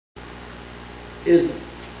is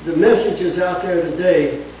the messages out there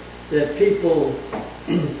today that people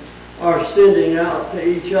are sending out to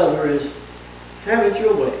each other is, have it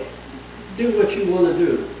your way. Do what you want to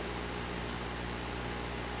do.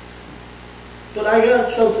 But I got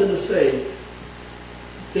something to say.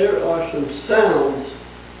 There are some sounds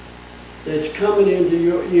that's coming into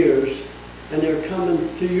your ears, and they're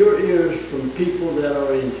coming to your ears from people that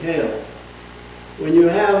are in hell. When you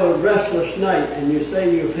have a restless night and you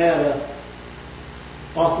say you've had an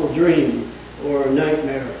awful dream or a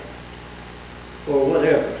nightmare or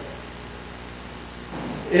whatever.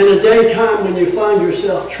 In the daytime when you find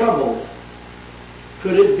yourself troubled,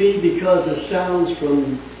 could it be because of sounds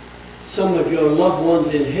from some of your loved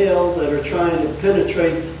ones in hell that are trying to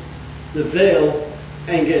penetrate the veil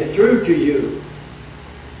and get through to you?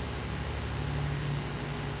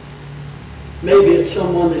 Maybe it's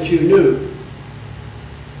someone that you knew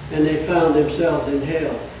and they found themselves in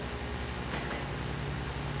hell.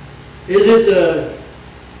 Is it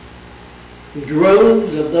the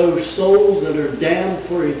groans of those souls that are damned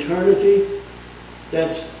for eternity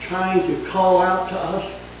that's trying to call out to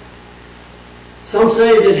us? Some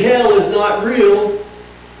say that hell is not real.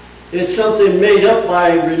 It's something made up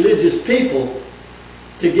by religious people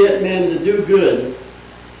to get men to do good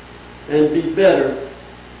and be better.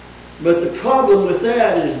 But the problem with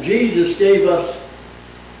that is Jesus gave us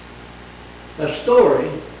a story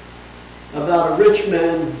about a rich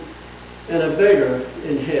man and a beggar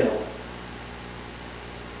in hell.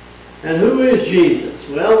 And who is Jesus?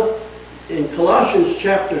 Well, in Colossians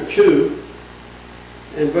chapter 2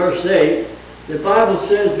 and verse 8, the Bible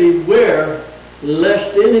says, beware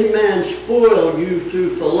lest any man spoil you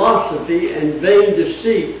through philosophy and vain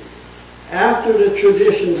deceit, after the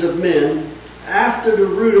traditions of men, after the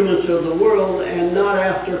rudiments of the world, and not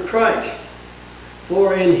after Christ.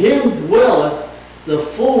 For in him dwelleth the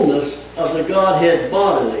fullness of the Godhead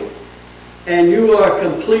bodily, and you are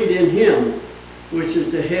complete in him, which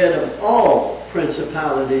is the head of all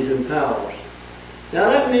principalities and powers. Now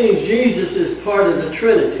that means Jesus is part of the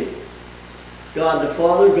Trinity. God the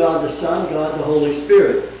Father, God the Son, God the Holy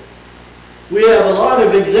Spirit. We have a lot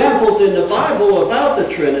of examples in the Bible about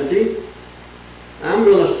the Trinity. I'm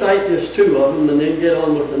going to cite just two of them and then get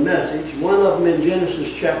on with the message. One of them in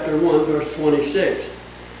Genesis chapter 1, verse 26.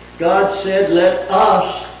 God said, let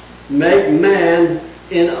us make man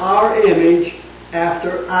in our image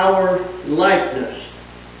after our likeness.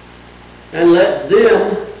 And let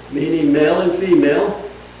them, meaning male and female,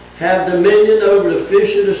 have dominion over the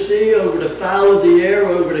fish of the sea, over the fowl of the air,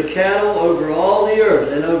 over the cattle, over all the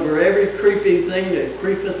earth, and over every creeping thing that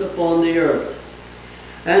creepeth upon the earth.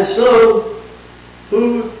 And so,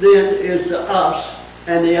 who then is the us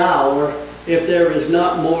and the our if there is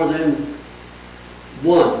not more than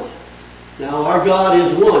one? Now our God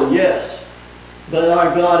is one, yes, but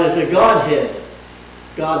our God is a Godhead.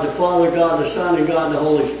 God the Father, God the Son, and God the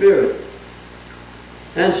Holy Spirit.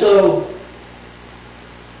 And so,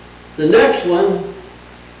 the next one,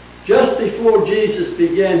 just before Jesus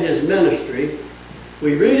began his ministry,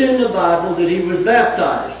 we read in the Bible that he was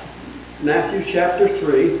baptized. Matthew chapter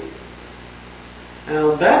 3.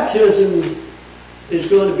 Now, baptism is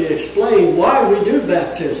going to be explained why we do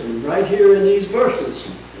baptism right here in these verses,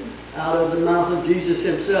 out of the mouth of Jesus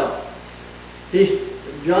himself.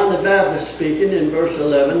 John the Baptist speaking in verse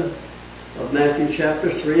 11 of Matthew chapter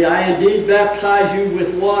 3, I indeed baptize you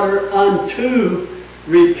with water unto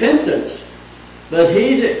repentance, but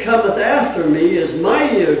he that cometh after me is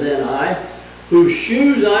mightier than I, whose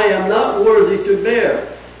shoes I am not worthy to bear.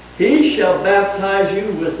 He shall baptize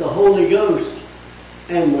you with the Holy Ghost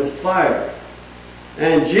and with fire.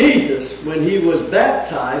 And Jesus, when he was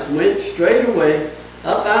baptized, went straightway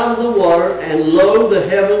up out of the water, and lo, the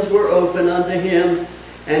heavens were opened unto him,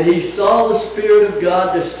 and he saw the Spirit of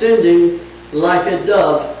God descending like a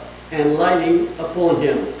dove and lighting upon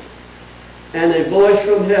him. And a voice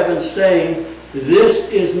from heaven saying, this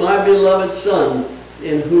is my beloved Son,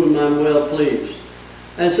 in whom I'm well pleased.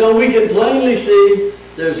 And so we can plainly see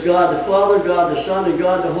there's God the Father, God the Son, and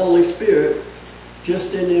God the Holy Spirit,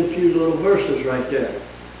 just in a few little verses right there.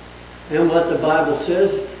 And what the Bible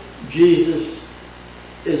says, Jesus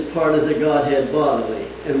is part of the Godhead bodily,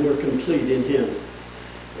 and we're complete in him.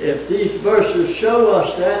 If these verses show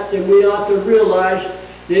us that, then we ought to realize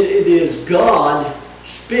that it is God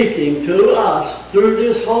speaking to us through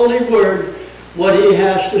this holy word what he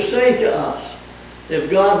has to say to us. If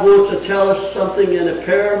God wants to tell us something in a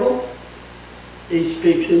parable, he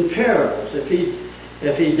speaks in parables. If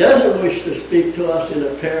he doesn't wish to speak to us in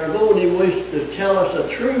a parable and he wishes to tell us a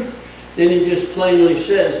truth, then he just plainly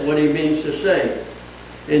says what he means to say.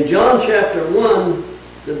 In John chapter 1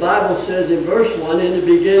 the Bible says in verse 1, in the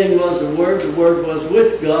beginning was the Word was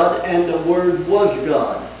with God, and the Word was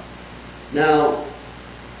God. Now,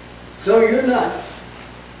 so you're not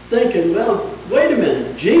thinking, well, wait a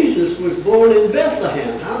minute, Jesus was born in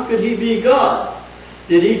Bethlehem. How could he be God?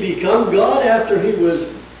 Did he become God after he was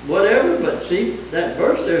whatever? But see, that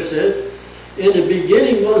verse there says, in the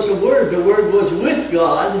beginning was the Word was with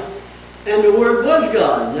God, and the Word was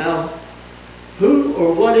God. Now, who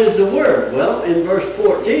or what is the Word? Well, in verse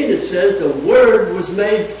 14 it says, the Word was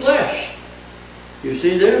made flesh. You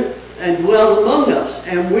see there? And dwelt among us.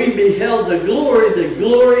 And we beheld the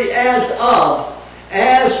glory as of.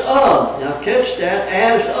 Now catch that,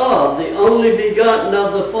 as of, the only begotten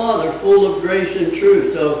of the Father, full of grace and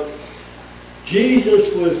truth. So,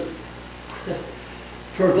 Jesus was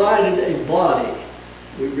provided a body.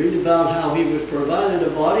 We read about how he was provided a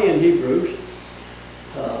body in Hebrews.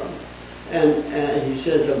 And he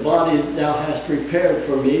says, a body thou hast prepared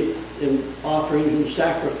for me, in offerings and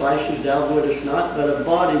sacrifices thou wouldest not, but a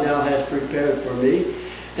body thou hast prepared for me.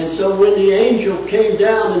 And so when the angel came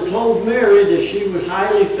down and told Mary that she was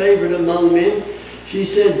highly favored among men, she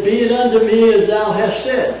said, be it unto me as thou hast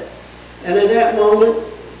said. And at that moment,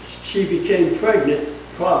 she became pregnant,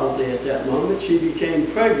 probably at that moment, she became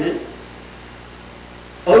pregnant,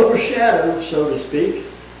 overshadowed, so to speak,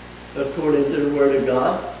 according to the Word of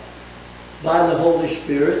God, by the Holy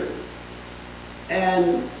Spirit,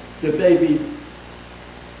 and the baby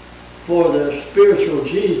for the spiritual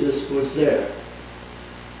Jesus was there,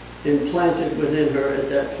 implanted within her at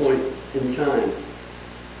that point in time.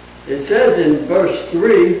 It says in verse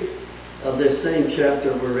 3 of this same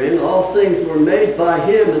chapter we're in, all things were made by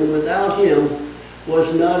him, and without him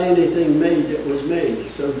was not anything made that was made.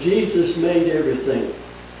 So Jesus made everything.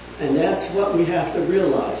 And that's what we have to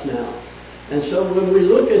realize now. And so when we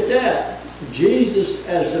look at that, Jesus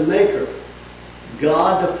as the maker,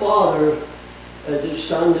 God the Father, the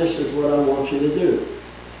Son, this is what I want you to do.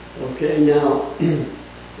 Okay, now,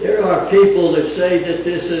 there are people that say that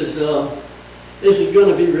this is going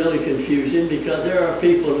to be really confusing, because there are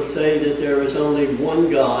people that say that there is only one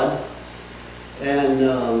God, and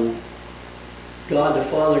God the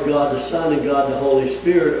Father, God the Son, and God the Holy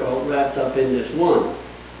Spirit are all wrapped up in this one.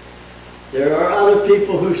 There are other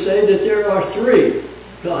people who say that there are three.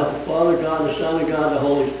 God the Father, God the Son, and God the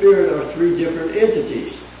Holy Spirit are three different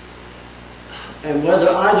entities. And whether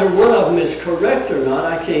either one of them is correct or not,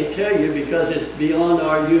 I can't tell you, because it's beyond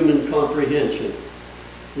our human comprehension.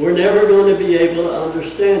 We're never going to be able to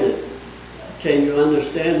understand it. Can you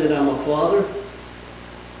understand that I'm a father?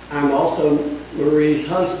 I'm also Marie's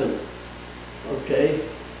husband. Okay?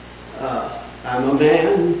 I'm a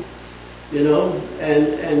man, you know,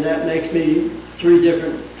 and that makes me three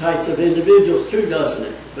different types of individuals too, doesn't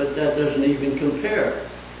it? But that doesn't even compare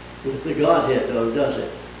with the Godhead, though, does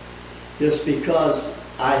it? Just because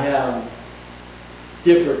I have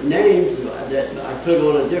different names that I put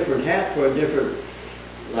on a different hat for a different,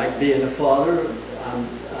 like being a father,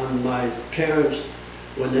 I'm my parents,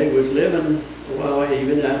 when they was living, well,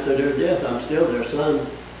 even after their death, I'm still their son.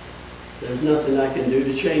 There's nothing I can do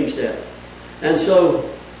to change that. And so,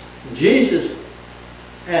 Jesus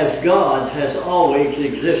as God has always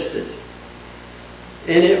existed.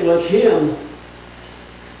 And it was him,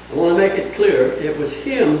 I want to make it clear, it was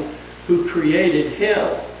him who created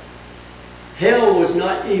hell. Hell was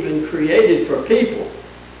not even created for people,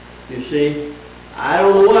 you see. I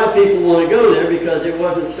don't know why people want to go there, because it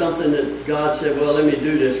wasn't something that God said, well, let me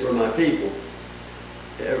do this for my people.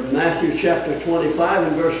 Matthew chapter 25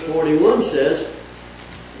 and verse 41 says,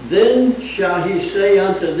 then shall he say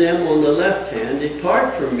unto them on the left hand,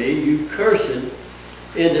 depart from me, you cursed,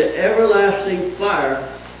 into everlasting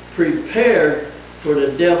fire, prepared for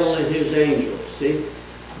the devil and his angels. See?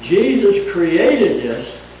 Jesus created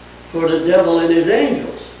this for the devil and his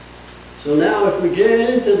angels. So now if we get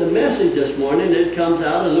into the message this morning, it comes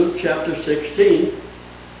out of Luke chapter 16,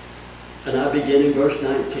 and I begin in verse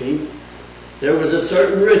 19. There was a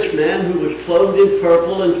certain rich man who was clothed in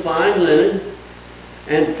purple and fine linen,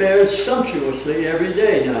 and fared sumptuously every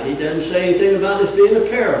day. Now, he doesn't say anything about this being a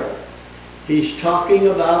parable. He's talking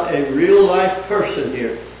about a real-life person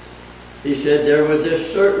here. He said there was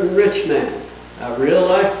this certain rich man, a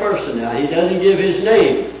real-life person. Now, he doesn't give his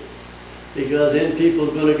name, because then people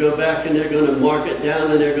are going to go back and they're going to mark it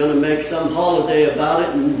down and they're going to make some holiday about it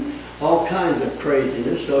and all kinds of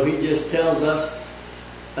craziness. So he just tells us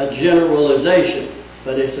a generalization.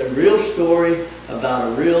 But it's a real story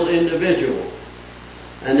about a real individual.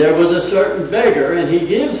 And there was a certain beggar, and he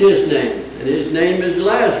gives his name, and his name is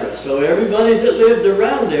Lazarus. So everybody that lived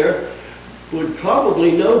around there would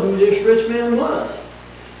probably know who this rich man was.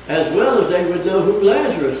 as well as they would know who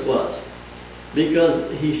Lazarus was.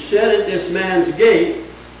 Because he sat at this man's gate,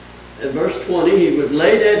 at verse 20, he was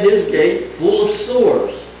laid at his gate full of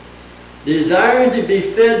sores, desiring to be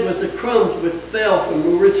fed with the crumbs which fell from the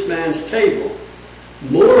rich man's table.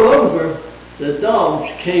 Moreover, the dogs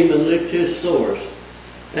came and licked his sores.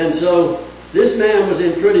 And so this man was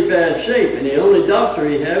in pretty bad shape, and the only doctor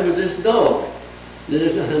he had was this dog.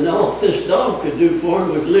 And all this dog could do for him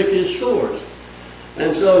was lick his sores.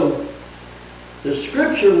 And so the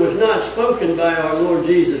scripture was not spoken by our Lord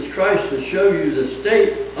Jesus Christ to show you the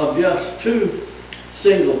state of just two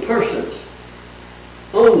single persons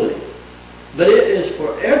only. But it is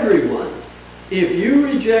for everyone. If you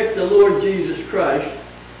reject the Lord Jesus Christ,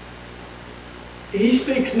 he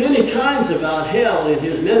speaks many times about hell in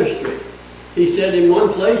his ministry. He said in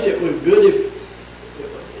one place it was good if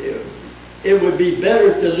it would be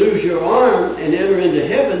better to lose your arm and enter into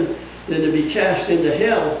heaven than to be cast into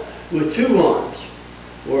hell with two arms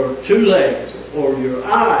or two legs or your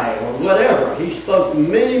eye or whatever. He spoke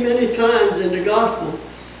many, many times in the Gospels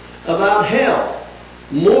about hell,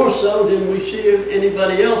 more so than we see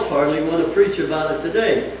anybody else hardly want to preach about it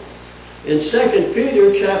today. In 2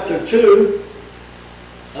 Peter chapter 2,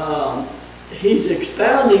 he's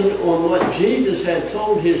expounding on what Jesus had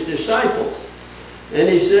told his disciples. And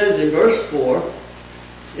he says in verse 4,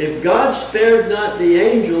 if God spared not the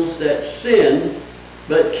angels that sinned,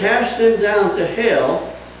 but cast them down to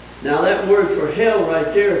hell. Now that word for hell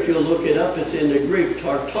right there, if you'll look it up, it's in the Greek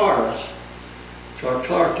Tartarus,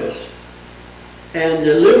 and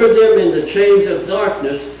delivered them in the chains of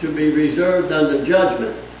darkness to be reserved unto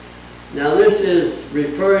judgment. Now this is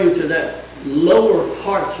referring to that lower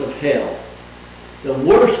parts of hell, the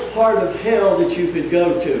worst part of hell that you could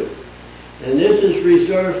go to. And this is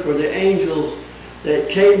reserved for the angels that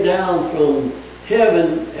came down from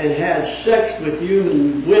heaven and had sex with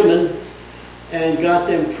human women and got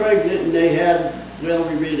them pregnant, and they had, well,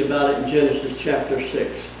 we read about it in Genesis chapter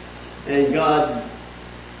 6. And God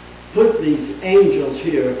put these angels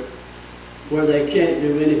here where they can't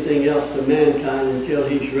do anything else to mankind until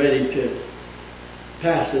he's ready to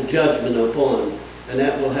pass a judgment upon them. And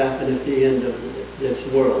that will happen at the end of this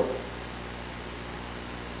world.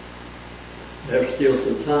 There's still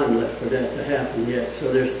some time left for that to happen yet.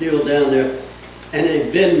 So they're still down there, and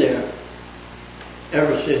they've been there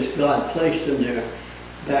ever since God placed them there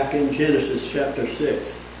back in Genesis chapter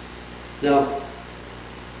 6. Now,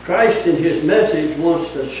 Christ in his message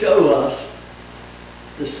wants to show us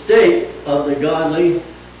the state of the godly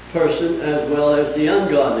person as well as the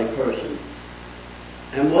ungodly person,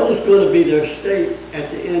 and what is going to be their state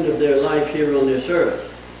at the end of their life here on this earth.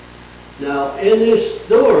 Now, in this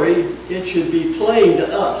story, it should be plain to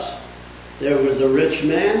us. There was a rich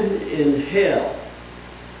man in hell.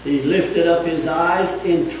 He lifted up his eyes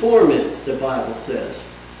in torments, the Bible says.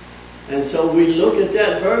 And so we look at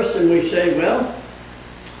that verse and we say, well,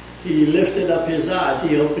 he lifted up his eyes.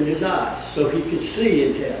 He opened his eyes so he could see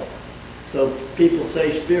in hell. So people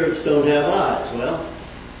say spirits don't have eyes. Well,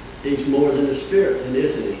 he's more than a spirit, then,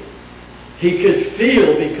 isn't he? He could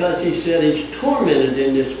feel because he said he's tormented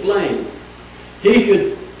in this flame. He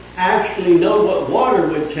could actually know what water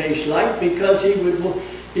would taste like because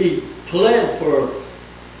he pled for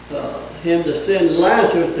him to send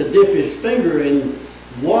Lazarus to dip his finger in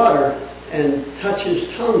water and touch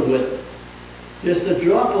his tongue with it. Just a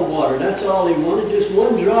drop of water. That's all he wanted, just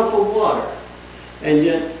one drop of water. And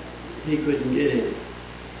yet he couldn't get in.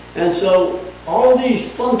 And so all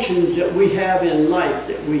these functions that we have in life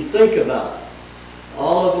that we think about,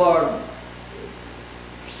 all of our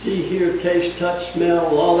see, hear, taste, touch,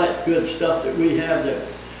 smell, all that good stuff that we have there,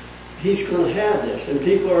 he's going to have this, and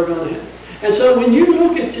people are going to have. And so when you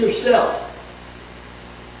look at yourself,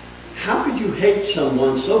 how could you hate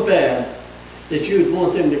someone so bad that you would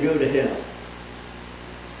want them to go to hell?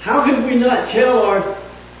 How could we not tell our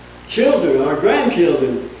children, our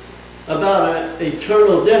grandchildren, about an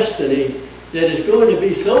eternal destiny that is going to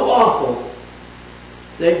be so awful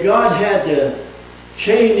that God had to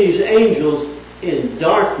chain these angels in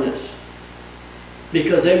darkness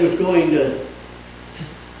because they was going to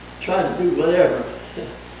try to do whatever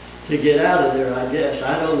to get out of there, I guess.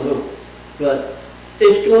 I don't know. But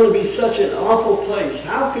it's going to be such an awful place.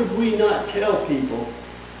 How could we not tell people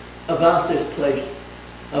about this place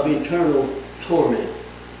of eternal torment?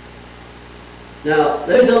 Now,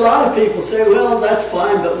 there's a lot of people say, well, that's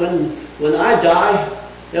fine, but when I die,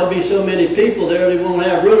 there'll be so many people there, they won't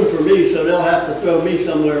have room for me, so they'll have to throw me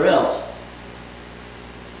somewhere else.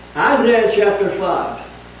 Isaiah chapter 5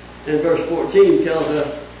 and verse 14 tells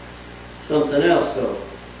us something else, though.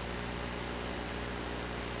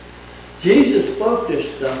 Jesus spoke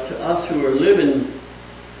this stuff to us who are living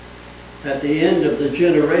at the end of the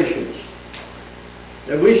generations,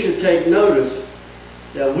 that we should take notice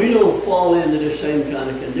that we don't fall into the same kind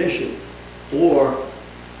of condition, or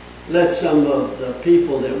let some of the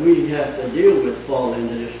people that we have to deal with fall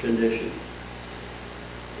into this condition.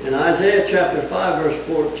 In Isaiah chapter 5 verse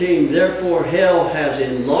 14, therefore hell has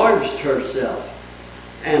enlarged herself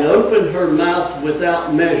and opened her mouth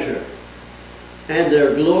without measure, and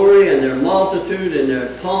their glory and their multitude and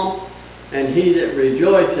their pomp, and he that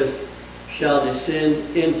rejoiceth shall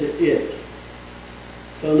descend into it.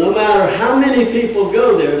 So no matter how many people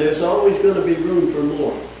go there, there's always going to be room for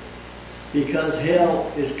more, because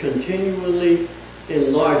hell is continually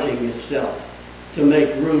enlarging itself to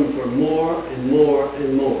make room for more and more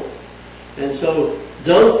and more. And so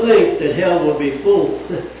don't think that hell will be full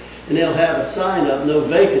and they'll have a sign up, no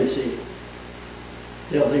vacancy.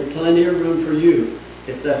 There'll be plenty of room for you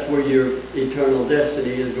if that's where your eternal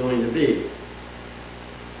destiny is going to be.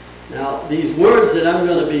 Now, these words that I'm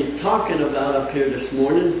going to be talking about up here this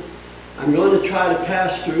morning, I'm going to try to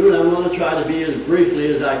pass through, and I'm going to try to be as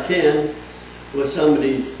briefly as I can with some of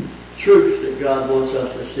these truths that God wants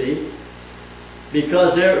us to see,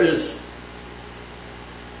 because there is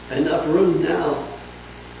enough room now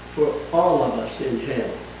for all of us in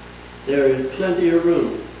hell. There is plenty of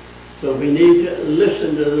room. So we need to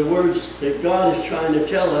listen to the words that God is trying to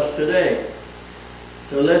tell us today.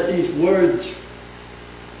 So let these words,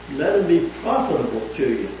 let them be profitable to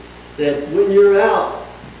you. That when you're out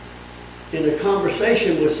in a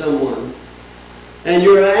conversation with someone and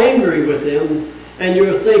you're angry with them and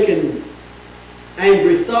you're thinking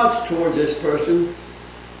angry thoughts towards this person,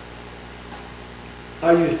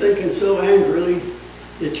 are you thinking so angrily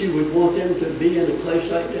that you would want them to be in a place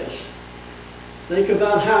like this? Think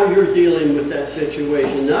about how you're dealing with that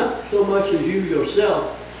situation, not so much as you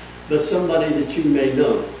yourself, but somebody that you may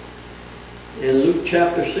know. In Luke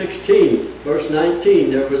chapter 16, verse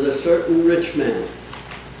 19, there was a certain rich man,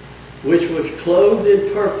 which was clothed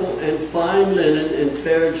in purple and fine linen, and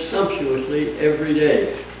fared sumptuously every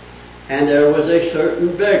day. And there was a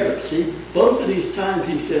certain beggar. See, both of these times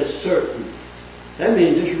he says certain. That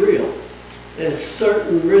means it's real. A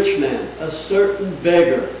certain rich man, a certain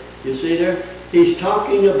beggar. You see there? He's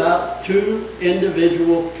talking about two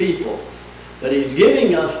individual people. But he's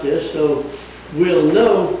giving us this so we'll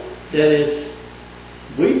know that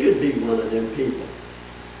we could be one of them people.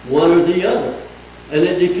 One or the other. And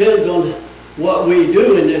it depends on what we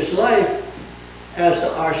do in this life as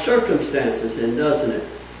to our circumstances, doesn't it?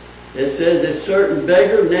 It says this certain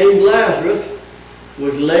beggar named Lazarus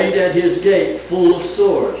was laid at his gate full of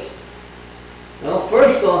sores. Well,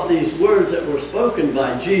 first off, these words that were spoken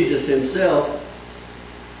by Jesus himself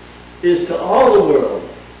is to all the world.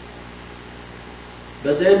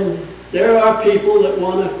 But then there are people that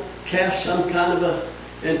want to cast some kind of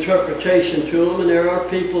a interpretation to them, and there are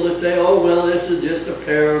people that say, oh, well, this is just a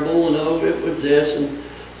parable, and oh, it was this, and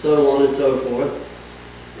so on and so forth.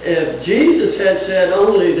 If Jesus had said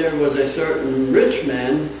only there was a certain rich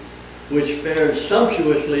man which fared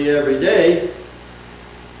sumptuously every day,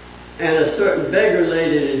 and a certain beggar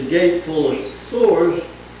laid at his gate full of sores,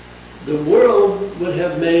 the world would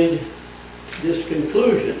have made this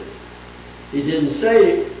conclusion. He didn't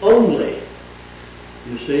say only,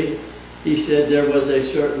 you see. He said there was a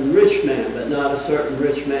certain rich man, but not a certain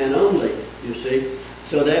rich man only, you see.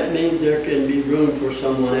 So that means there can be room for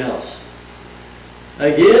someone else.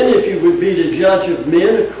 Again, if you would be the judge of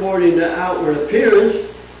men according to outward appearance,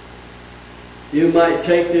 you might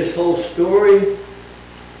take this whole story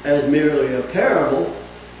as merely a parable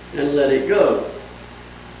and let it go.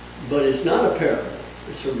 But it's not a parable.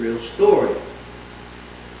 It's a real story.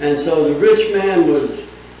 And so the rich man was,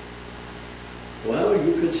 well,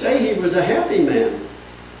 you could say he was a happy man,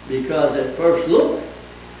 because at first look,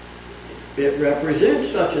 it represents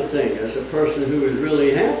such a thing as a person who is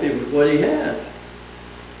really happy with what he has.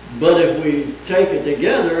 But if we take it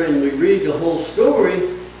together and we read the whole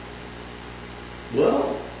story,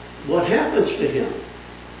 well, what happens to him?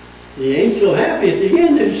 He ain't so happy at the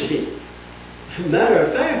end, is he? Matter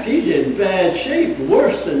of fact, he's in bad shape,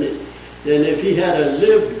 worse than if he had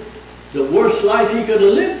lived the worst life he could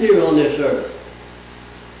have lived here on this earth.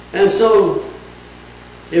 And so,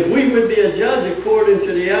 if we would be a judge according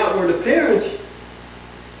to the outward appearance,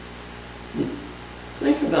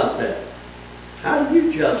 think about that. How do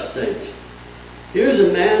you judge things? Here's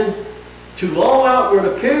a man, to all outward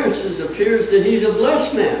appearances, appears that he's a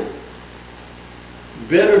blessed man.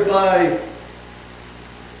 Better by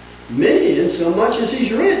many in so much as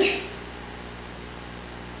he's rich.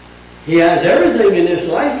 He has everything in this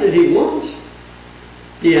life that he wants.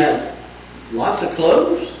 He has lots of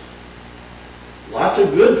clothes, lots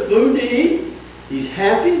of good food to eat. He's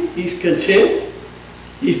happy. He's content.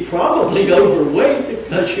 He's probably overweight,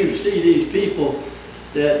 because you see these people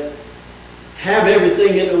that have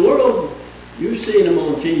everything in the world. You've seen them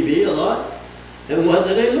on TV a lot. And what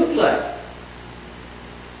do they look like?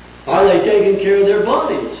 Are they taking care of their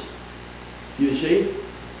bodies? You see?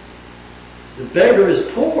 The beggar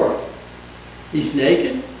is poor. He's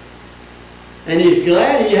naked. And he's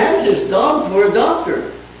glad he has his dog for a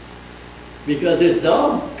doctor, because his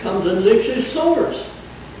dog comes and licks his sores.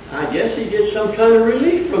 I guess he gets some kind of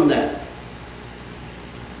relief from that.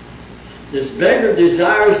 This beggar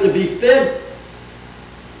desires to be fed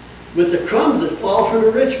with the crumbs that fall from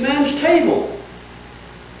the rich man's table.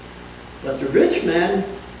 But the rich man,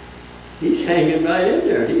 he's hanging right in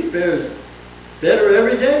there. He fares better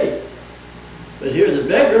every day. But here the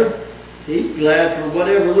beggar, he's glad for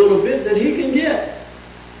whatever little bit that he can get.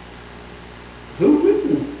 Who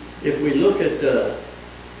wouldn't, if we look at the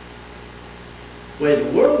way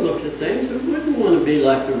the world looks at things, who wouldn't want to be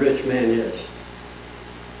like the rich man is?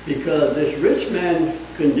 Because this rich man's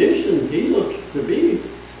condition, he looks to be,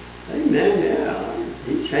 hey man, yeah,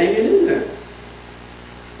 he's hanging in there.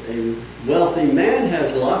 A wealthy man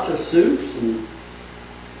has lots of suits and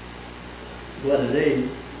what are they,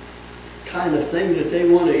 kind of things that they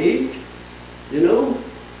want to eat, you know?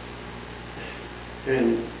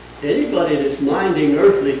 And anybody that's minding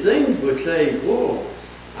earthly things would say, whoa,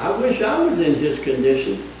 I wish I was in his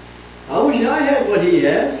condition. I wish I had what he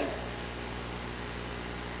has.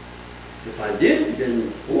 If I did,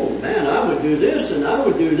 then, oh man, I would do this and I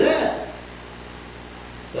would do that.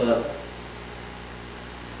 But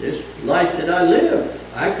this life that I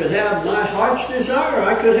live, I could have my heart's desire.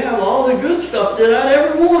 I could have all the good stuff that I'd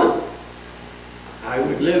ever want. I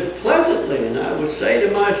would live pleasantly, and I would say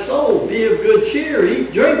to my soul, be of good cheer,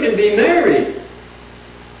 eat, drink, and be merry.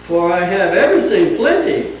 For I have everything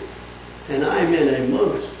plenty, and I'm in a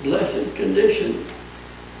most blessed condition.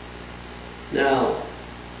 Now,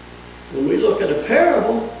 when we look at a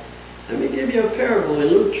parable, let me give you a parable in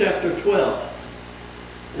Luke chapter 12.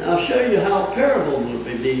 And I'll show you how a parable would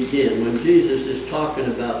begin when Jesus is talking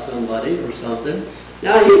about somebody or something.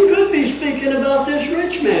 Now, he could be speaking about this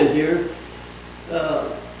rich man here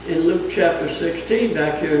in Luke chapter 16,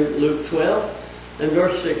 back here in Luke 12 and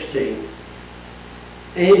verse 16.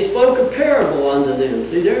 And he spoke a parable unto them.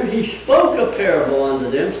 See there? He spoke a parable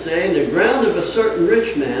unto them, saying, the ground of a certain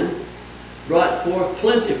rich man brought forth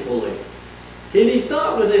plentifully. And he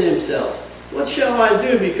thought within himself, what shall I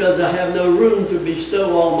do, because I have no room to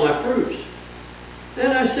bestow all my fruits?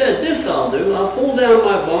 And I said, this I'll do. I'll pull down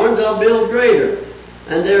my barns, I'll build greater,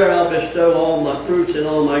 and there I'll bestow all my fruits and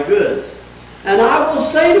all my goods. And I will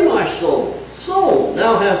say to my soul, soul,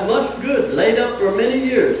 thou hast much good laid up for many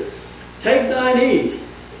years. Take thine ease,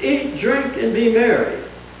 eat, drink, and be merry.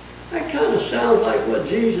 That kind of sounds like what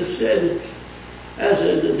Jesus said as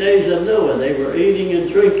in the days of Noah. They were eating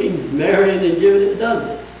and drinking, marrying and giving it, doesn't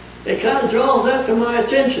it? It kind of draws that to my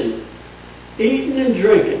attention. Eating and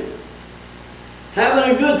drinking.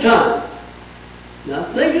 Having a good time.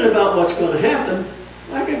 Not thinking about what's going to happen,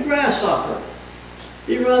 like a grasshopper.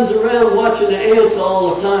 He runs around watching the ants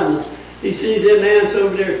all the time. He sees them ants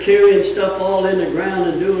over there carrying stuff all in the ground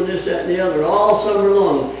and doing this, that, and the other all summer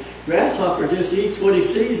long. Grasshopper just eats what he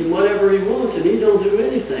sees and whatever he wants, and he don't do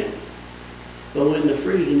anything. But when the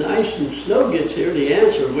freezing ice and snow gets here, the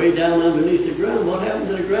ants are way down underneath the ground. What happened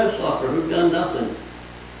to the grasshopper who done nothing?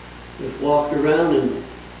 Just walked around and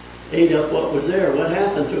ate up what was there. What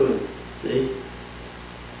happened to him? See?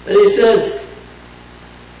 And he says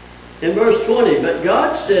in verse 20, but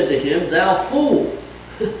God said to him, thou fool.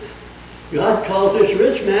 God calls this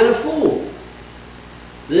rich man a fool.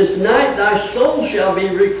 This night thy soul shall be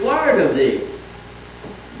required of thee.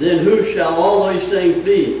 Then who shall all these things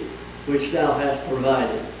be which thou hast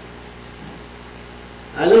provided?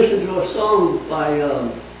 I listened to a song by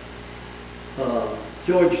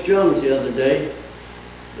George Jones the other day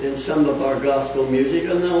in some of our gospel music,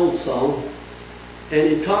 an old song, and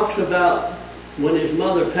he talks about when his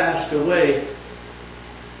mother passed away,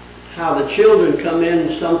 how the children come in,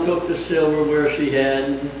 some took the silverware she had,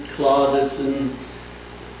 and closets and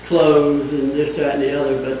clothes and this, that, and the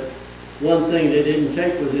other, but one thing they didn't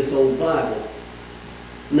take was this old Bible.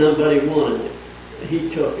 Nobody wanted it. He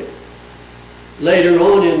took it. Later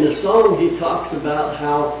on in the song, he talks about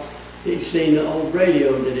how he's seen the old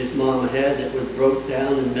radio that his mama had that was broke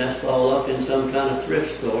down and messed all up in some kind of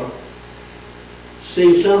thrift store.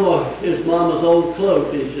 Seen some of his mama's old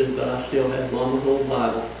clothes. He says, but I still have mama's old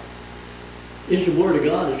Bible. It's the Word of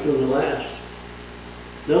God that's going to last.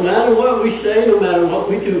 No matter what we say, no matter what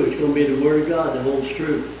we do, it's going to be the Word of God that holds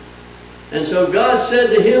true. And so God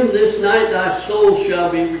said to him, this night thy soul shall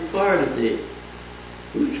be required of thee.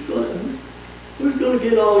 Who's going to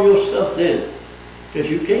get all your stuff then? Because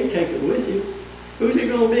you can't take it with you. Who's it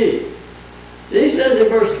going to be? And he says in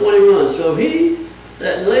verse 21, so he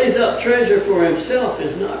that lays up treasure for himself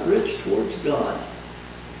is not rich towards God.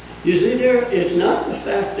 You see there, it's not the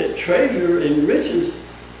fact that treasure and riches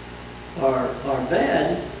are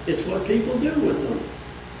bad, it's what people do with them.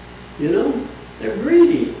 You know, they're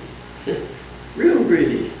greedy. Real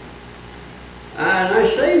greedy. And I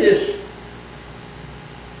say this,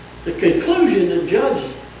 the conclusion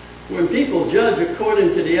that when people judge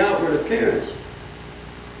according to the outward appearance,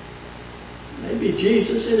 maybe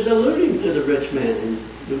Jesus is alluding to the rich man in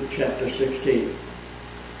Luke chapter 16.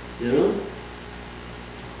 You know?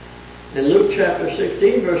 In Luke chapter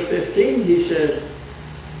 16, verse 15, he says,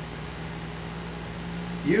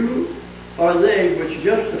 you are they which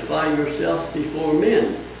justify yourselves before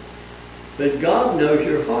men, but God knows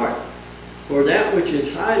your heart. For that which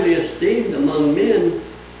is highly esteemed among men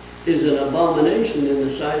is an abomination in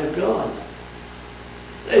the sight of God.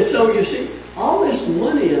 And so you see, all this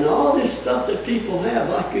money and all this stuff that people have,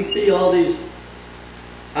 like we see all these.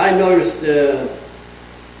 I noticed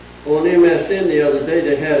on MSN the other day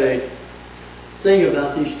they had a thing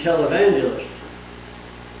about these televangelists.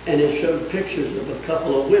 And it showed pictures of a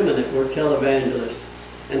couple of women that were televangelists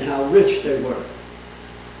and how rich they were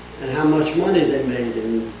and how much money they made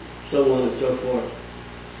and so on and so forth.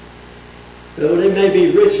 So they may be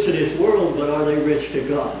rich to this world, but are they rich to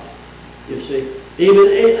God? You see, even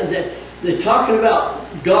they're talking about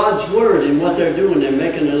God's Word and what they're doing. They're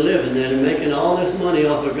making a living. They're making all this money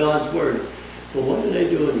off of God's Word. But what are they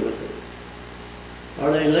doing with it?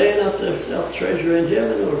 Are they laying up themselves treasure in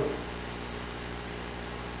heaven, or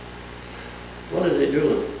what are they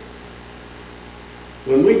doing?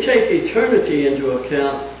 When we take eternity into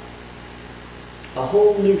account, a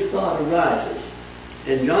whole new thought arises.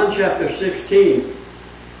 In John chapter 16,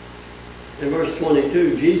 in verse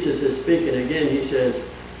 22, Jesus is speaking again. He says,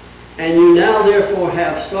 and you now therefore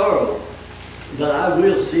have sorrow, but I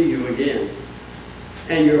will see you again.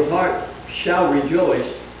 And your heart shall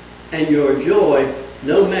rejoice, and your joy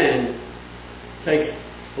no man takes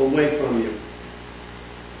away from you.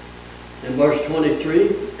 In verse 23,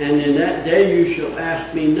 and in that day you shall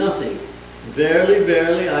ask me nothing. Verily,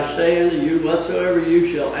 verily, I say unto you, whatsoever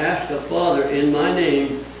you shall ask the Father in my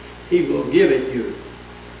name, he will give it you.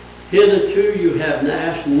 Hitherto you have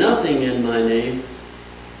asked nothing in my name,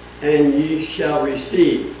 and ye shall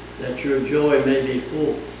receive, that your joy may be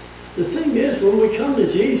full. The thing is, when we come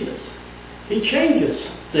to Jesus, he changes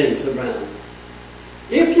things around.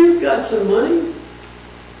 If you've got some money,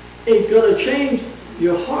 he's going to change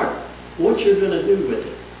your heart, what you're going to do with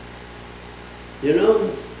it. You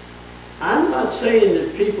know, I'm not saying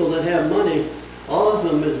that people that have money, all of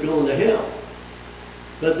them is going to hell.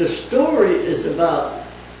 But the story is about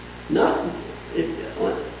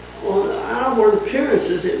on outward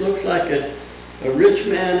appearances, it looks like a rich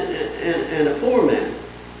man and a poor man.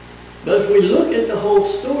 But if we look at the whole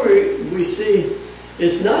story, we see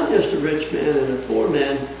it's not just a rich man and a poor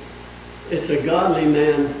man. It's a godly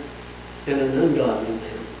man and an ungodly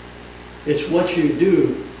man. It's what you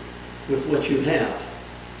do with what you have.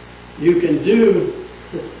 You can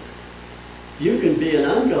be an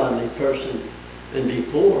ungodly person and be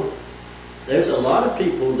poor. There's a lot of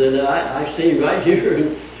people that I see right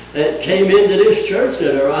here that came into this church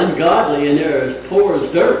that are ungodly and they're as poor as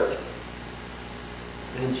dirt.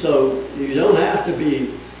 And so you don't have to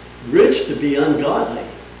be rich to be ungodly.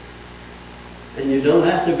 And you don't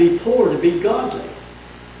have to be poor to be godly.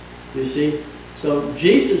 You see? So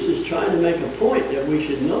Jesus is trying to make a point that we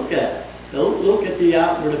should look at. Don't look at the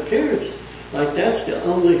outward appearance like that's the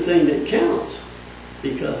only thing that counts.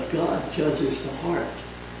 Because God judges the heart.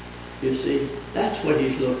 You see? That's what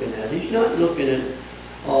he's looking at. He's not looking at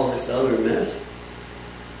all this other mess.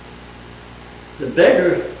 The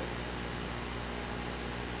beggar,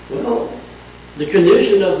 well, the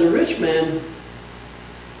condition of the rich man,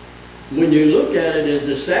 when you look at it, is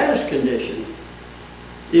the saddest condition.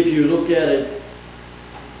 If you look at it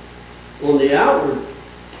on the outward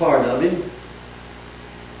part of him,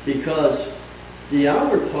 because the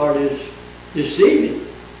outward part is deceiving.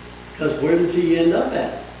 Because where does he end up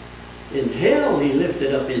at? In hell he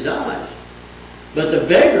lifted up his eyes. But the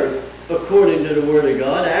beggar, according to the Word of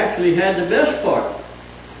God, actually had the best part.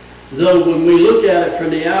 Though when we look at it from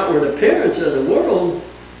the outward appearance of the world,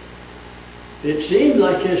 it seems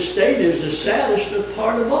like his state is the saddest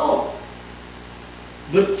part of all.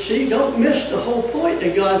 But see, don't miss the whole point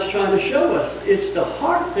that God's trying to show us. It's the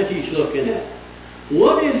heart that He's looking at.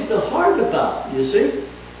 What is the heart about, you see?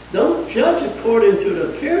 Don't judge according to the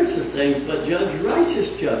appearance of things, but judge righteous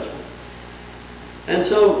judgment. And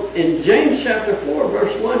so, in James chapter 4,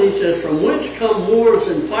 verse 1, he says, "From whence come wars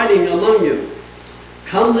and fighting among you?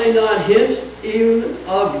 Come they not hence even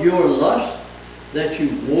of your lust, that you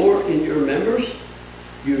war in your members?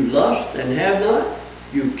 You lust and have not,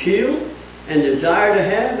 you kill and desire to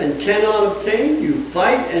have and cannot obtain, you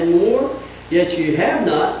fight and war, yet you have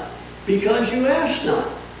not, because you ask not."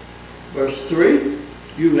 Verse 3,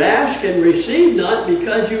 "You ask and receive not,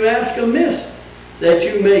 because you ask amiss, that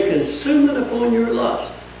you may consume it upon your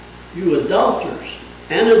lust. You adulterers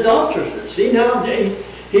and adulteresses." See now,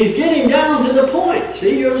 he's getting down to the point.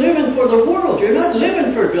 See, you're living for the world. You're not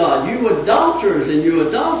living for God. You adulterers and you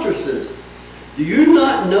adulteresses. Do you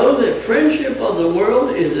not know that friendship of the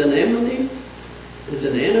world is an enemy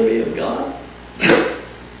of God?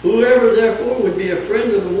 Whoever therefore would be a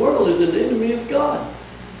friend of the world is an enemy of God.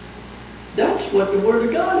 That's what the Word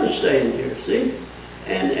of God is saying here, see?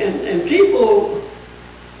 And people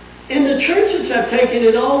in the churches have taken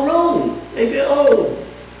it all wrong. They go, "Oh,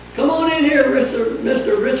 come on in here,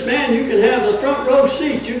 Mr. Rich Man. You can have the front row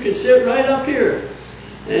seat. You can sit right up here.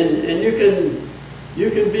 And you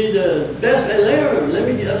can be the best."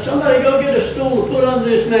 Somebody go get a stool to put under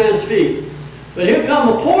this man's feet. But here come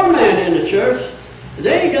a poor man in the church.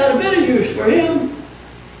 They ain't got a bit of use for him.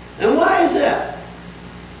 And why is that?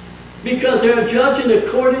 Because they're judging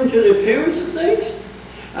according to the appearance of things.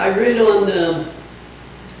 I read on the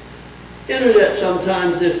internet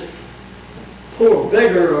sometimes this poor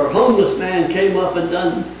beggar or homeless man came up and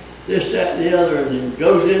done this, that, and the other, and then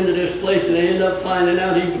goes into this place, and they end up finding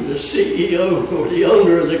out he was the CEO or the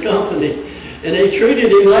owner of the company, and they treated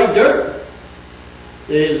him like dirt.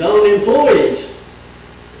 His own employees.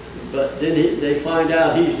 But then they find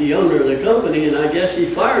out he's the owner of the company, and I guess he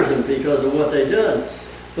fires them because of what they done.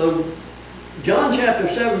 So John chapter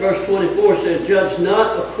 7 verse 24 says, "Judge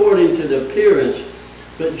not according to the appearance,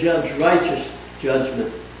 but judge righteous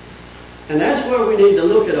judgment." And that's where we need to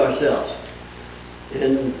look at ourselves.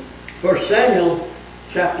 In 1 Samuel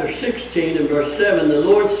chapter 16 and verse 7, the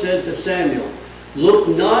Lord said to Samuel, "Look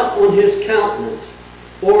not on his countenance,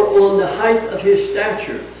 or on the height of his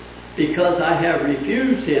stature, because I have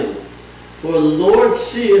refused him. For the Lord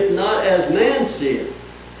seeth not as man seeth.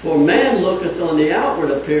 For man looketh on the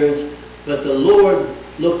outward appearance, but the Lord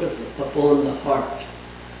looketh upon the heart."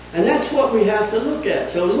 And that's what we have to look at.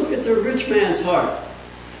 So look at the rich man's heart.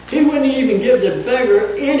 He wouldn't even give the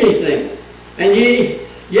beggar anything, and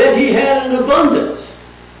yet he had an abundance.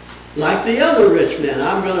 Like the other rich man,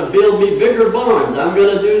 "I'm going to build me bigger barns. I'm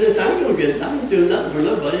going to do this. I don't do nothing for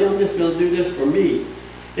nobody. I'm just going to do this for me.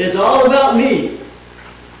 It's all about me."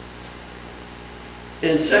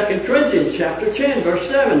 In 2 Corinthians chapter 10, verse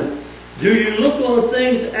 7, "Do you look on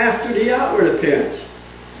things after the outward appearance?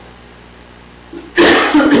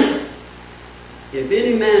 If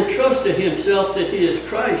any man trust in himself that he is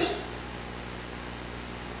Christ,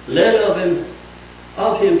 let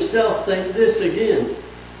of himself think this again,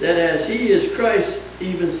 that as he is Christ,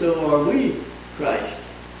 even so are we Christ."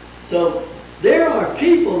 So there are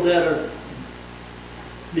people that are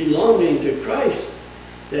belonging to Christ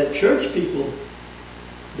that church people,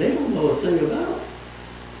 they don't know a thing about,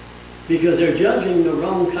 because they're judging the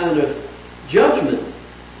wrong kind of judgment.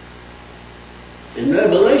 In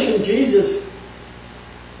Revelation, Jesus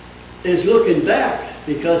is looking back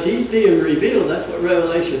because he's being revealed. That's what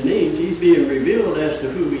Revelation means. He's being revealed as to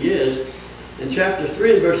who he is. In chapter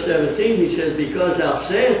 3 and verse 17, he says, "Because thou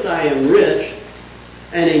sayest, I am rich,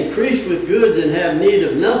 and increased with goods, and have need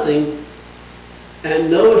of nothing, and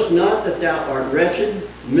knowest not that thou art wretched,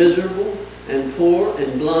 miserable, and poor,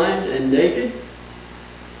 and blind, and naked."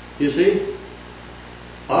 You see?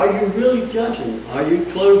 Are you really judging? Are you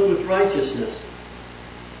clothed with righteousness?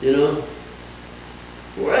 You know?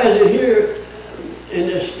 Whereas in here, in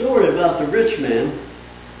this story about the rich man,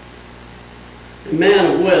 a man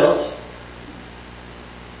of wealth,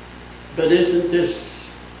 but isn't this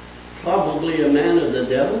probably a man of the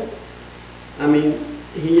devil? I mean,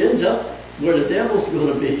 he ends up where the devil's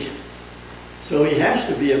going to be. So he has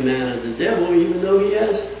to be a man of the devil, even though he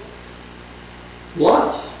has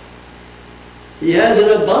lots. He has an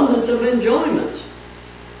abundance of enjoyments.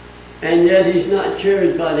 And yet he's not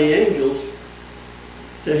carried by the angels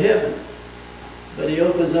to heaven. But he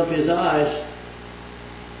opens up his eyes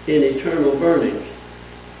in eternal burning.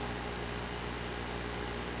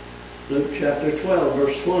 Luke chapter 12,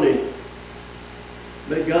 verse 20.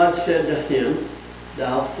 "But God said to him,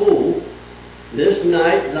 Thou fool, This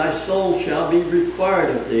night thy soul shall be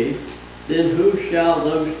required of thee. Then who shall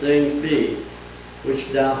those things be which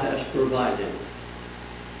thou hast provided?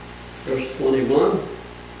 Verse 21,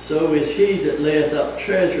 so is he that layeth up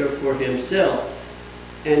treasure for himself,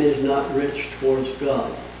 and is not rich towards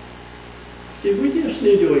God. See, we just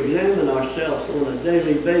need to examine ourselves on a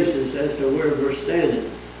daily basis as to where we're standing.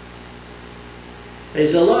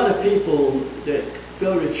 There's a lot of people that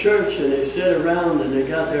go to church and they sit around and they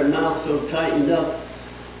got their mouth so tightened up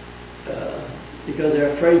because they're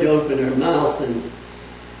afraid to open their mouth and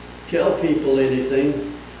tell people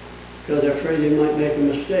anything because they're afraid they might make a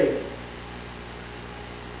mistake,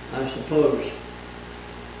 I suppose.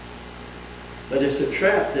 But it's a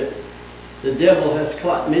trap that the devil has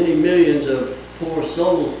caught many millions of poor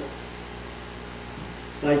souls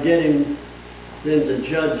by getting them to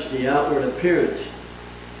judge the outward appearance,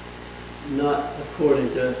 not according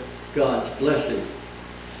to God's blessing.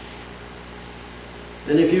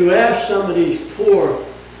 And if you ask some of these poor,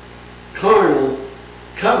 carnal,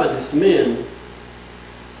 covetous men,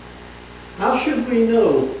 how should we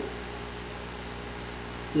know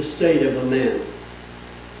the state of a man?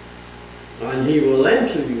 And he will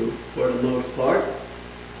answer you, for the most part,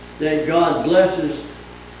 that God blesses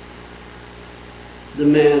the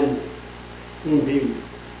man whom he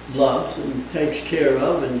loves and takes care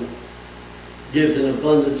of and gives an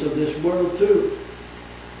abundance of this world too.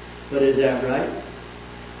 But is that right?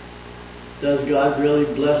 Does God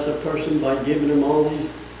really bless a person by giving him all these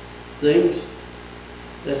things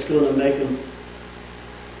that's going to make him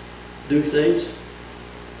do things?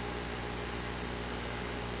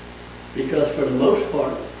 Because for the most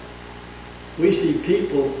part, we see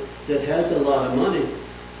people that has a lot of money.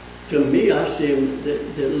 To me, I see them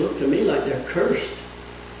that look to me like they're cursed.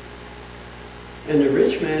 And the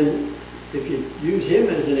rich man, if you use him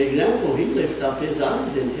as an example, he lifts up his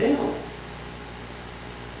eyes in hell.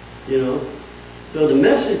 You know, so the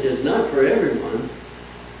message is not for everyone.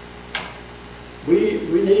 We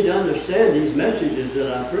need to understand these messages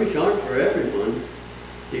that I preach aren't for everyone,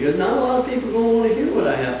 because not a lot of people are going to want to hear what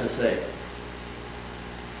I have to say.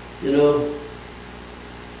 You know,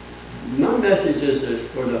 my message is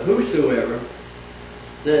for the whosoever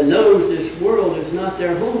that knows this world is not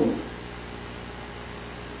their home.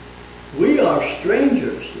 We are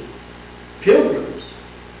strangers, pilgrims.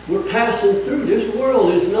 We're passing through. This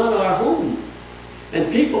world is not our home.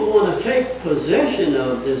 And people want to take possession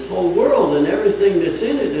of this whole world and everything that's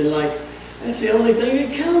in it, and like, that's the only thing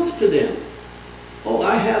that counts to them. Oh,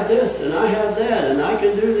 I have this, and I have that, and I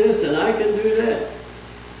can do this, and I can do that.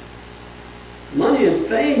 Money and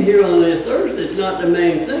fame here on this earth is not the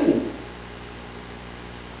main thing.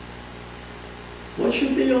 What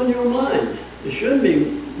should be on your mind? It shouldn't be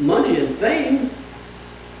money and fame.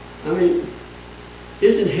 I mean,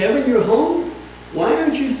 isn't heaven your home? Why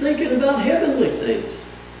aren't you thinking about heavenly things?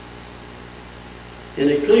 In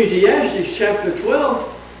Ecclesiastes chapter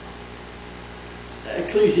 12,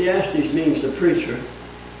 Ecclesiastes means the preacher.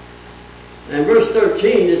 And verse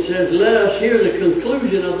 13 it says, let us hear the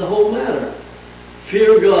conclusion of the whole matter.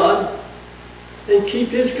 Fear God and keep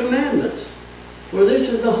His commandments, for this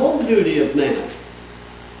is the whole duty of man.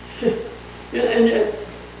 And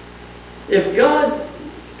if God,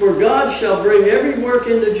 for God shall bring every work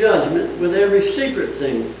into judgment with every secret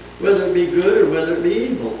thing, whether it be good or whether it be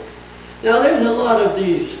evil. Now there's a lot of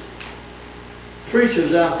these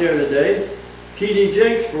preachers out there today. T.D.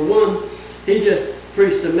 Jakes, for one, he just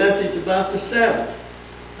preached a message about the Sabbath.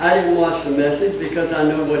 I didn't watch the message because I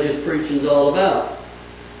know what his preaching's all about.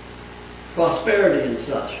 Prosperity and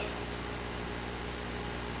such.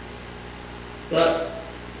 But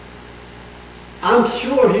I'm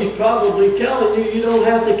sure he's probably telling you don't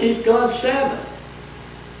have to keep God's Sabbath.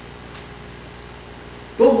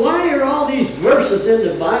 But why are all these verses in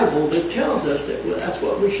the Bible that tells us that that's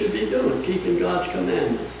what we should be doing, keeping God's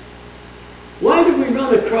commandments? Why do we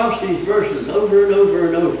run across these verses over and over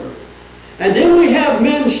and over? And then we have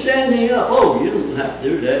men standing up. Oh, you don't have to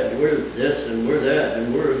do that. We're this and we're that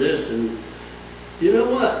and we're this. And you know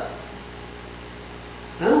what?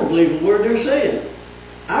 I don't believe the word they're saying.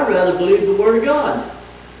 I'd rather believe the word of God.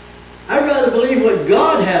 I'd rather believe what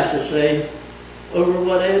God has to say over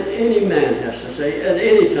what any man has to say at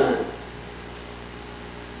any time.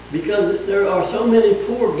 Because there are so many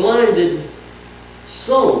poor blinded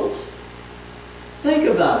souls. Think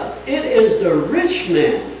about it. It is the rich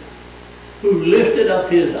man who lifted up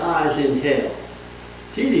his eyes in hell.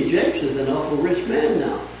 T.D. Jakes is an awful rich man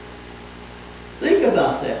now. Think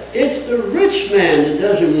about that. It's the rich man that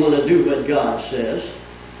doesn't want to do what God says.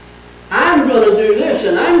 I'm going to do this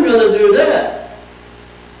and I'm going to do that.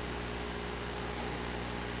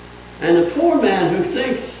 And the poor man who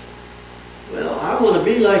thinks, well, I want to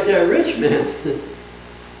be like that rich man.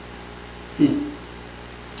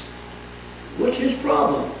 What's his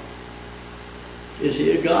problem? Is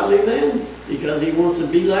he a godly man because he wants to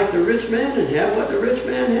be like the rich man and have what the rich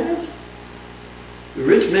man has? The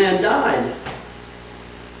rich man died.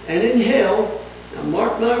 And in hell, now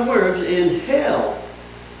mark my words, in hell,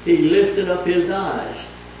 he lifted up his eyes.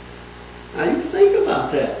 Now you think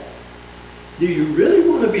about that. Do you really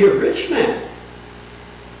want to be a rich man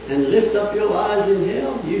and lift up your eyes in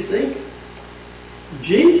hell? You think?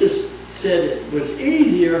 Jesus said it was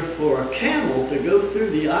easier for a camel to go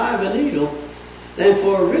through the eye of a needle than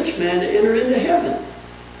for a rich man to enter into heaven.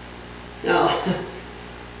 Now,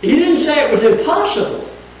 he didn't say it was impossible.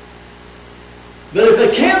 But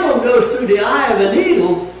if a camel goes through the eye of a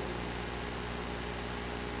needle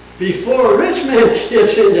before a rich man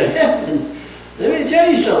gets into heaven, let me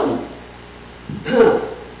tell you something.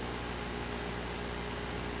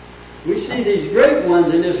 We see these great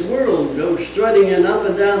ones in this world go strutting in up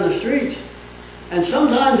and down the streets, and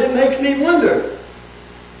sometimes it makes me wonder.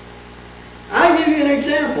 I'll give you an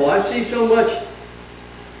example. I see so much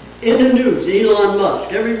in the news, Elon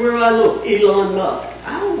Musk. Everywhere I look, Elon Musk.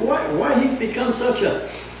 I don't know why he's become such a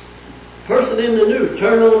person in the news.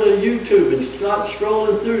 Turn on the YouTube and start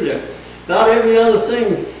scrolling through there. About every other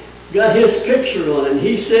thing got his picture on it, and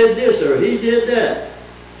he said this or he did that.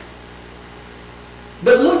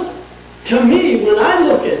 But look, to me, when I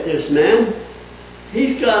look at this man,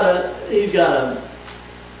 he's got a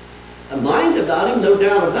mind about him, no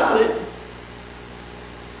doubt about it.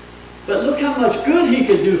 But look how much good he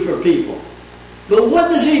can do for people. But what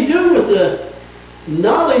does he do with the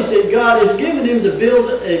knowledge that God has given him to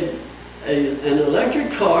build an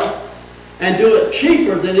electric car and do it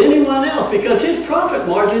cheaper than anyone else? Because his profit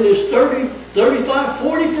margin is 30, 35,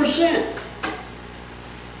 40%.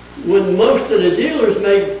 When most of the dealers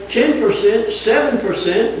make 10%,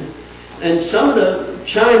 7%, and some of the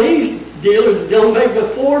Chinese dealers don't make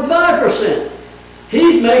but 4 or 5%.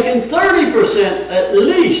 He's making 30% at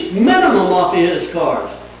least, minimum, off of his cars.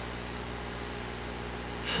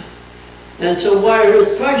 And so why are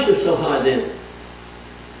his prices so high then?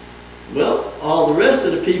 Well, all the rest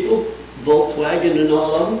of the people, Volkswagen and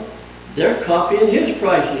all of them, they're copying his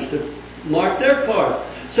prices to mark their cars.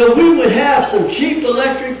 So we would have some cheap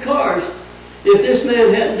electric cars if this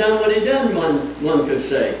man hadn't done what he done, one could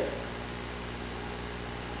say.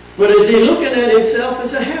 But is he looking at himself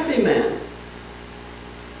as a happy man?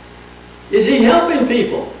 Is he helping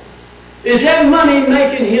people? Is that money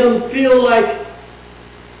making him feel like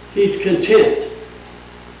he's content?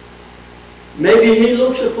 Maybe he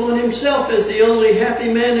looks upon himself as the only happy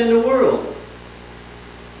man in the world.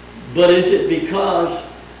 But is it because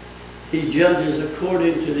he judges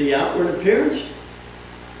according to the outward appearance?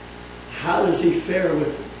 How does he fare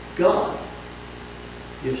with God?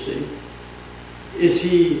 You see? Is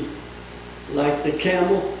he like the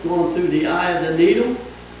camel going through the eye of the needle?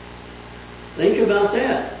 Think about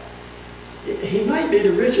that. He might be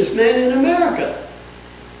the richest man in America.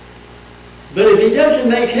 But if he doesn't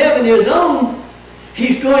make heaven his own,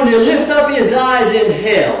 he's going to lift up his eyes in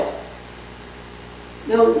hell.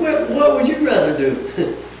 Now, what would you rather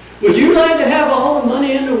do? Would you like to have all the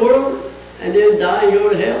money in the world and then die and go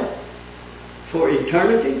to hell for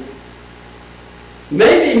eternity?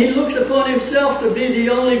 Maybe he looks upon himself to be the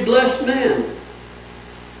only blessed man.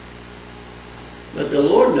 But the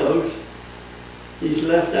Lord knows he's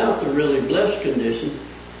left out the really blessed condition.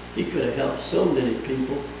 He could have helped so many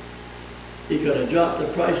people. He could have dropped the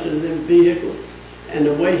price of them vehicles. And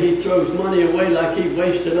the way he throws money away, like he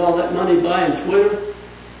wasted all that money buying Twitter.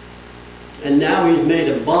 And now he's made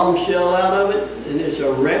a bombshell out of it, and it's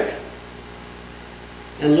a wreck.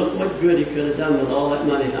 And look what good he could have done with all that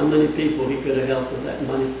money. How many people he could have helped with that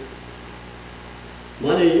money.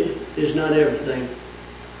 Money is not everything.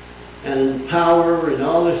 And power and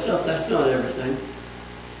all this stuff, that's not everything.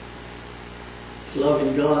 It's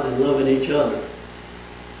loving God and loving each other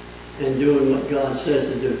and doing what God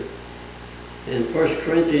says to do. In 1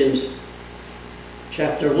 Corinthians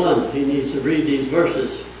chapter 1, he needs to read these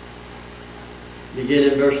verses.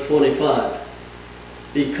 Begin in verse 25.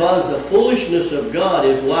 Because the foolishness of God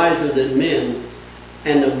is wiser than men,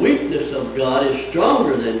 and the weakness of God is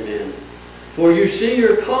stronger than men. For you see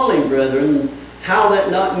your calling, brethren, how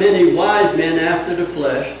that not many wise men after the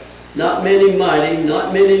flesh, not many mighty,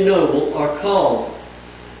 not many noble are called.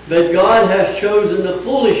 But God has chosen the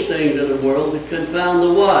foolish things of the world to confound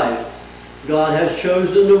the wise. God has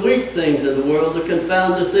chosen the weak things of the world to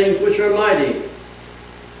confound the things which are mighty.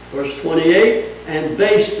 Verse 28, and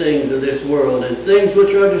base things of this world, and things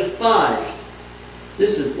which are despised,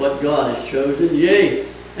 This is what God has chosen, yea,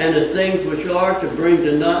 and the things which are, to bring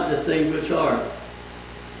to naught the things which are,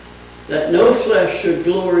 that no flesh should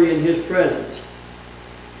glory in his presence.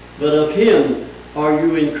 But of him are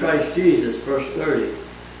you in Christ Jesus, verse 30,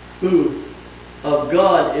 who of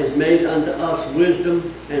God is made unto us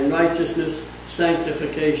wisdom and righteousness,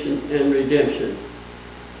 sanctification and redemption,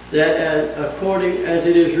 that according as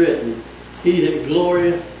it is written, he that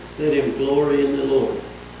glorieth, let him glory in the Lord,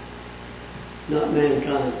 not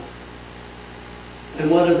mankind. And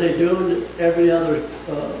what are they doing? Every other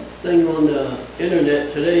thing on the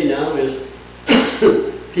internet today now is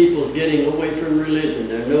people's getting away from religion.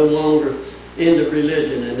 They're no longer into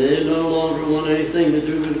religion, and they no longer want anything to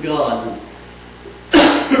do with God.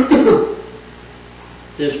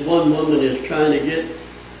 This one woman is trying to get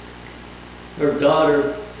her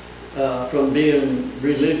daughter from being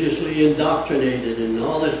religiously indoctrinated and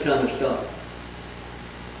all this kind of stuff.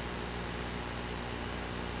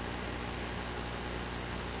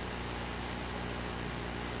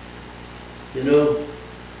 You know,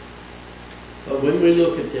 but when we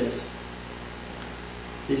look at this,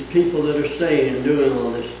 these people that are saying and doing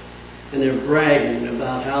all this, and they're bragging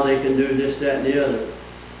about how they can do this, that, and the other,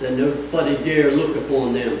 that nobody dare look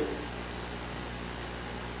upon them.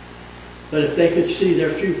 But if they could see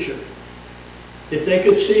their future, if they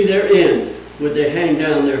could see their end, would they hang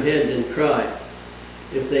down their heads and cry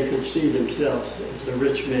if they could see themselves as the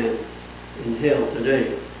rich man in hell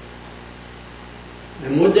today?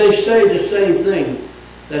 And would they say the same thing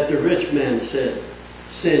that the rich man said?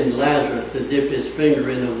 Send Lazarus to dip his finger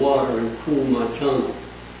in the water and cool my tongue.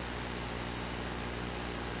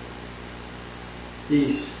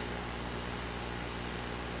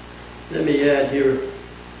 Let me add here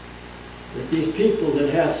that these people that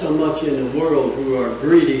have so much in the world who are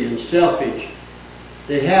greedy and selfish,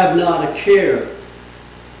 they have not a care.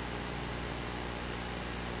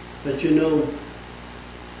 But you know,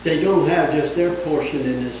 they don't have just their portion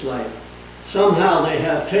in this life. Somehow they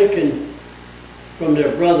have taken from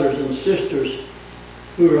their brothers and sisters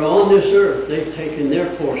who are on this earth, they've taken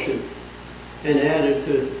their portion and added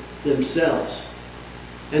to themselves.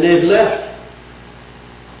 And they've left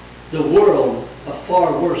the world a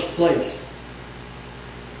far worse place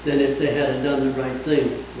than if they had done the right thing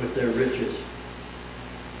with their riches.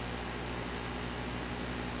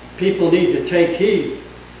 People need to take heed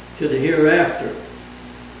to the hereafter.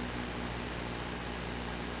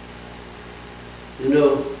 You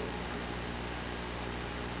know,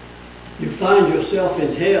 you find yourself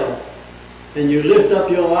in hell and you lift up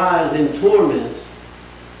your eyes in torment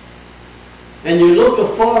and you look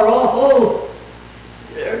afar off, oh,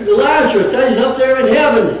 Lazarus, he's up there in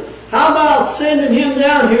heaven. How about sending him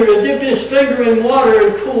down here to dip his finger in water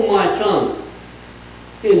and cool my tongue?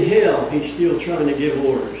 In hell, he's still trying to give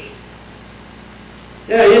orders.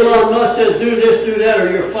 Yeah, Elon Musk says, do this, do that,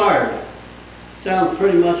 or you're fired. Sounds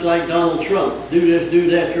pretty much like Donald Trump. Do this, do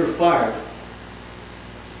that, you're fired.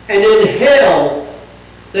 And in hell,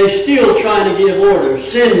 they're still trying to give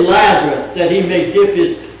orders. Send Lazarus that he may dip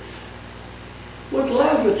his... What's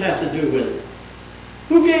Lazarus have to do with it?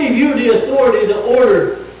 Who gave you the authority to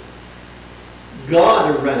order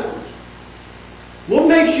God around? What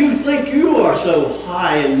makes you think you are so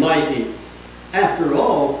high and mighty? After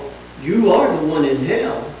all, you are the one in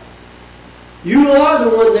hell. You are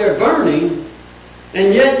the one they're burning,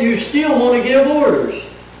 and yet you still want to give orders.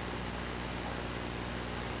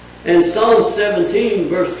 In Psalm 17,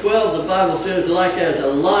 verse 12, the Bible says, like as a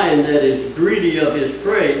lion that is greedy of his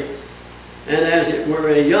prey, and as it were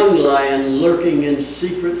a young lion lurking in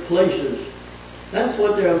secret places. That's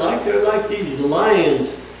what they're like. They're like these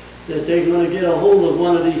lions that they're going to get a hold of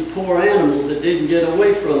one of these poor animals that didn't get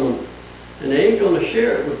away from them. And they ain't going to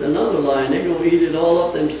share it with another lion. They're going to eat it all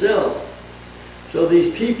up themselves. So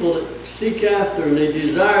these people that seek after and they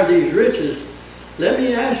desire these riches, let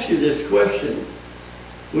me ask you this question.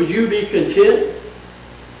 Would you be content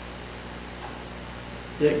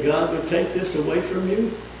that God would take this away from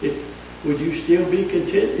you? Would you still be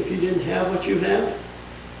content if you didn't have what you have?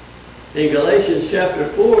 In Galatians chapter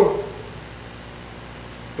 4,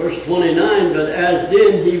 verse 29, but as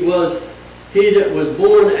then he that was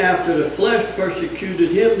born after the flesh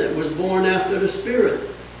persecuted him that was born after the Spirit.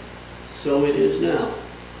 So it is now.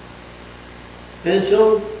 And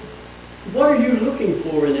so, what are you looking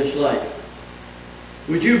for in this life?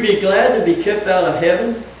 Would you be glad to be kept out of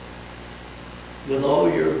heaven with all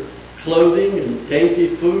your clothing and dainty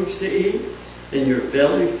foods to eat and your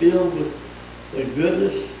belly filled with the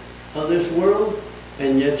goodness of this world,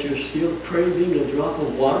 and yet you're still craving a drop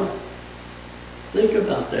of water? Think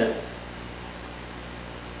about that.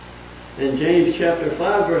 In James chapter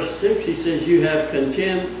 5 verse 6 he says, you have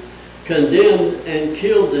condemned and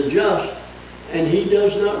killed the just, and he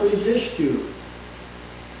does not resist you.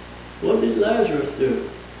 What did Lazarus do?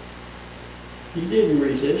 He didn't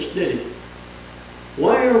resist, did he?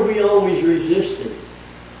 Why are we always resisting?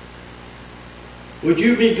 Would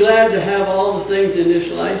you be glad to have all the things in this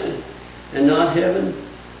life and not heaven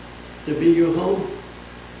to be your home?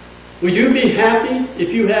 Would you be happy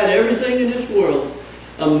if you had everything in this world?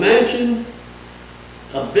 A mansion,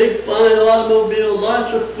 a big fine automobile,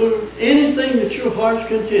 lots of food, anything that your heart's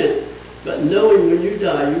content, but knowing when you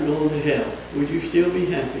die you're going to hell. Would you still be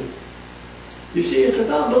happy? You see, it's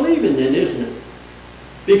about believing then, isn't it?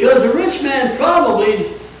 Because the rich man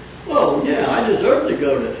probably, well, yeah, I deserve to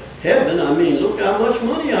go to heaven. I mean, look how much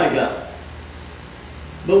money I got.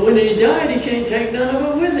 But when he died, he can't take none of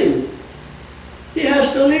it with him. He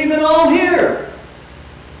has to leave it all here.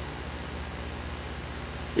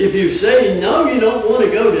 If you say, no, you don't want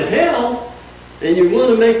to go to hell, and you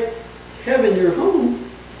want to make heaven your home,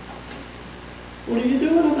 what are you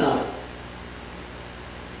doing about it?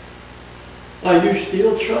 Are you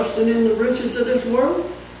still trusting in the riches of this world?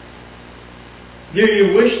 Do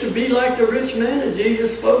you wish to be like the rich man that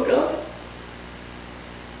Jesus spoke of?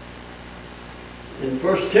 In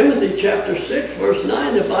 1 Timothy chapter 6, verse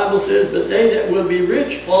 9, the Bible says, but they that will be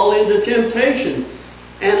rich fall into temptation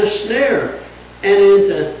and a snare, and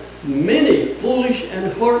into many foolish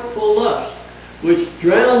and hurtful lusts, which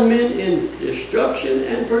drown men in destruction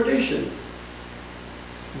and perdition.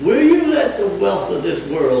 Will you let the wealth of this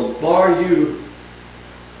world bar you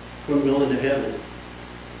from going to heaven?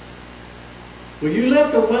 Will you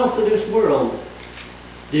let the wealth of this world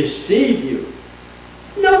deceive you?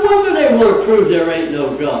 No wonder they want to prove there ain't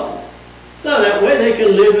no God. So that way they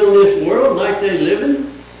can live in this world like they're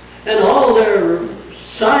living, and all their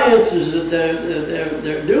sciences that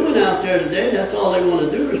they're doing out there today, that's all they want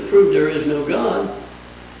to do is prove there is no God.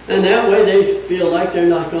 And that way they feel like they're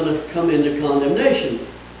not going to come into condemnation.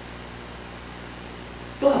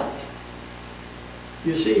 But,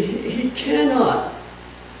 you see, he cannot.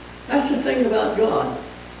 That's the thing about God.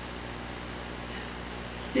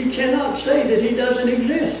 He cannot say that he doesn't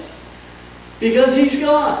exist, because he's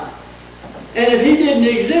God. And if he didn't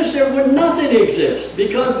exist, there would nothing exist,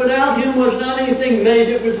 because without him was not anything made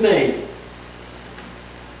that was made.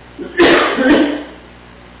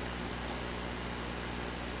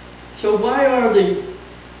 So why are the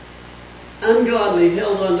ungodly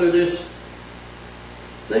held under this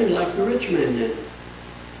thing like the rich man did?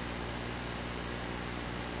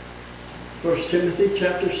 1 Timothy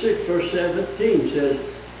chapter 6 verse 17 says,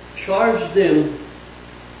 charge them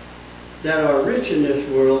that are rich in this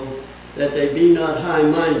world that they be not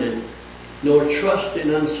high-minded, nor trust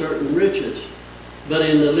in uncertain riches, but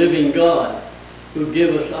in the living God, who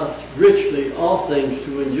giveth us richly all things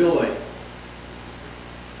to enjoy.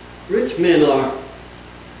 Rich men are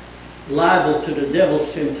liable to the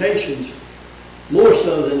devil's temptations, more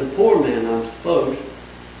so than the poor man, I suppose.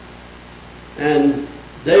 And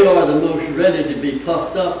they are the most ready to be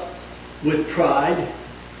puffed up with pride,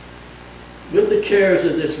 with the cares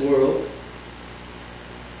of this world,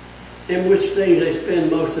 in which things they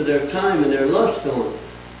spend most of their time and their lust on.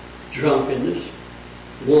 Drunkenness,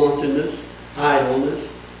 wantonness,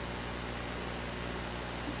 idleness,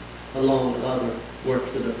 along with other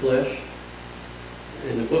works of the flesh.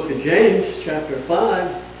 In the book of James, chapter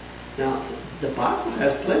 5, now the Bible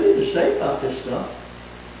has plenty to say about this stuff.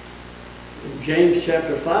 In James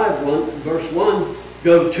chapter 5, verse 1,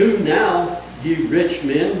 go to now, ye rich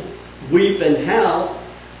men, weep and howl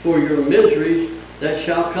for your miseries that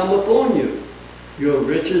shall come upon you. Your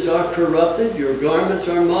riches are corrupted, your garments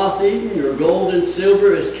are moth-eaten, your gold and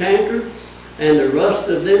silver is cankered, and the rust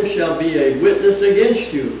of them shall be a witness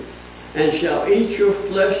against you, and shall eat your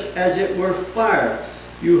flesh as it were fire.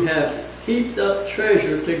 You have heaped up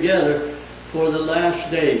treasure together for the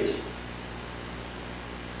last days.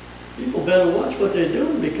 People better watch what they're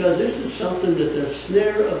doing, because this is something that the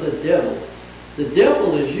snare of the devil. The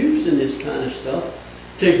devil is using this kind of stuff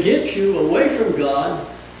to get you away from God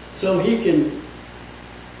so he can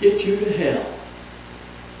get you to hell.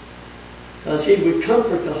 Because he would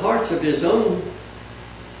comfort the hearts of his own.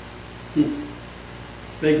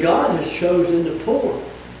 But God has chosen the poor,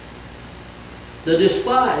 the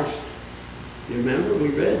despised. You remember we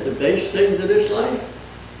read the base things of this life?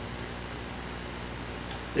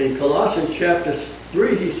 In Colossians chapter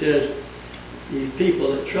 3 he says, these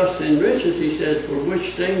people that trust in riches, he says, for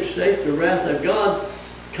which things sake the wrath of God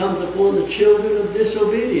comes upon the children of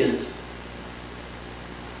disobedience.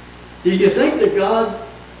 Do you think that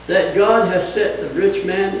God has set the rich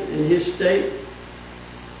man in his state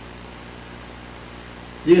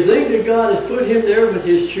Do you think that God has put him there with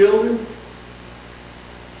his children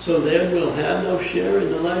so then we'll have no share in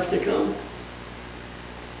the life to come?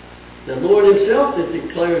 The Lord himself that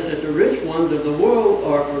declares that the rich ones of the world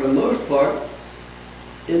are, for the most part,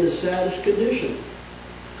 in the saddest condition.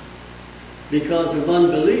 Because of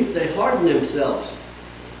unbelief, they harden themselves.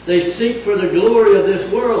 They seek for the glory of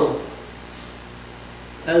this world,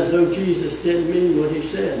 as though Jesus didn't mean what he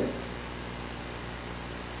said.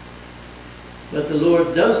 But the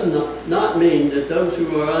Lord does not mean that those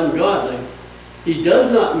who are ungodly, he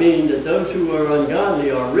does not mean that those who are ungodly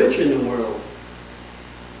are rich in the world.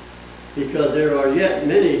 Because there are yet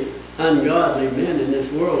many ungodly men in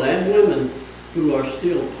this world and women who are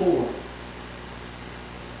still poor.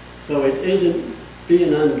 So it isn't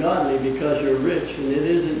being ungodly because you're rich, and it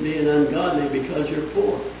isn't being ungodly because you're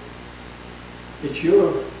poor. It's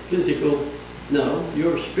your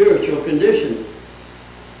your spiritual condition.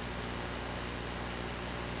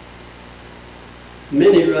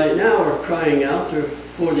 Many right now are crying out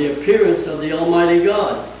for the appearance of the Almighty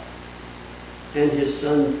God and his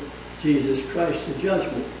Son, Jesus Christ, the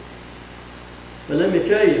judgment. But let me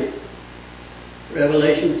tell you,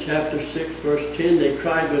 Revelation chapter 6, verse 10, they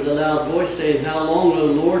cried with a loud voice, saying, How long, O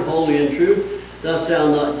Lord, holy and true, dost thou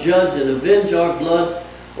not judge and avenge our blood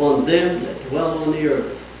on them that dwell on the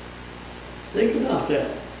earth? Think about that.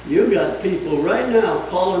 You've got people right now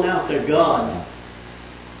calling out to God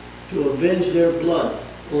to avenge their blood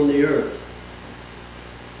on the earth.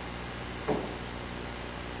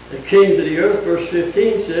 The kings of the earth, verse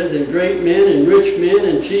 15 says, And great men and rich men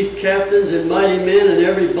and chief captains and mighty men and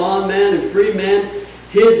every bondman and free man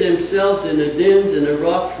hid themselves in the dens and the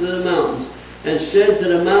rocks of the mountains, and said to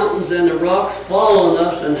the mountains and the rocks, Fall on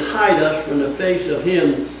us and hide us from the face of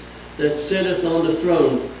him that sitteth on the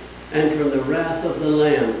throne, and from the wrath of the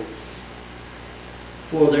Lamb.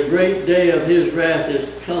 For the great day of his wrath is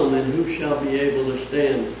come, and who shall be able to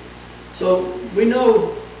stand? So we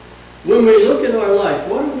know when we look at our life,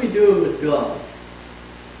 what are we doing with God?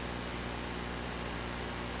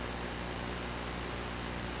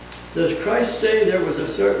 Does Christ say there was a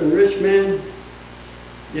certain rich man?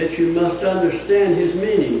 Yet you must understand his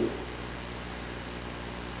meaning.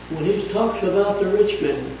 When he talks about the rich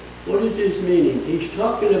man, what is his meaning? He's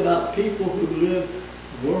talking about people who live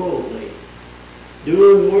worldly,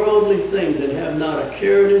 doing worldly things and have not a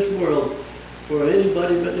care in this world for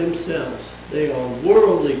anybody but themselves. They are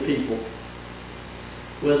worldly people,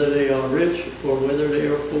 whether they are rich or whether they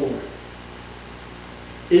are poor.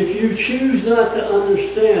 If you choose not to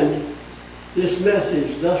understand this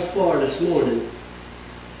message thus far this morning,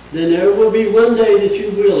 then there will be one day that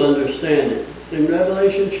you will understand it. It's in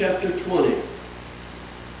Revelation chapter 20.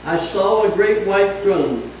 I saw a great white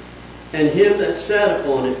throne, and him that sat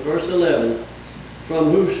upon it, verse 11,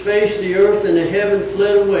 from whose face the earth and the heavens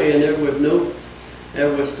fled away, and there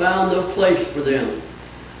was found no place for them.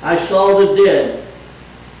 I saw the dead,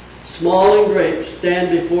 small and great,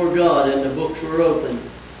 stand before God, and the books were opened.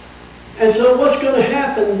 And so what's going to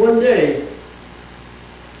happen one day?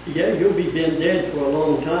 Yeah, you'll be been dead for a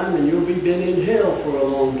long time, and you'll be been in hell for a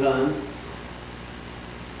long time.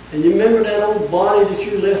 And you remember that old body that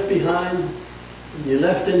you left behind, and you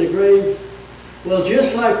left in the grave? Well,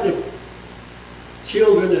 just like the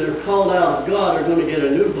children that are called out of God are going to get a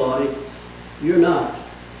new body, you're not.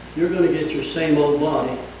 You're going to get your same old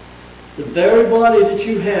body. The very body that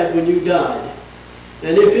you had when you died.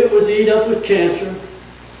 And if it was eat up with cancer,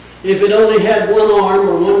 if it only had one arm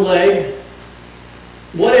or one leg,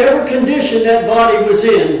 whatever condition that body was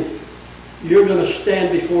in, you're going to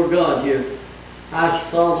stand before God here. I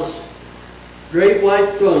saw this great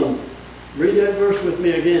white throne. Read that verse with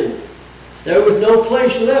me again. There was no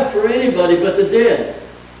place left for anybody but the dead.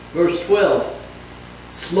 Verse 12.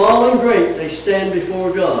 Small and great, they stand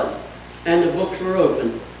before God, and the books were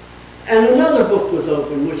opened. And another book was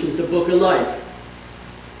opened, which is the book of life.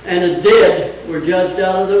 And the dead were judged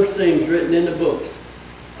out of those things written in the books,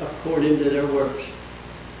 according to their works.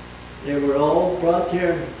 They were all brought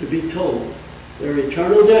here to be told their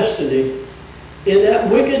eternal destiny in that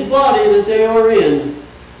wicked body that they are in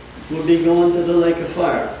will be going to the lake of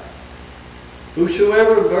fire.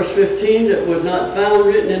 Whosoever, verse 15, that was not found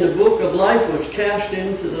written in the book of life was cast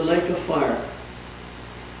into the lake of fire.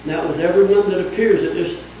 Now, with everyone that appears at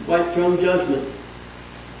this white throne judgment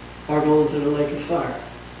are going to the lake of fire.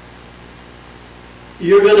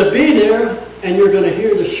 You're going to be there, and you're going to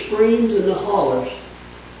hear the screams and the hollers,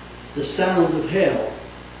 the sounds of hell.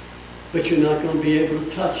 But you're not going to be able to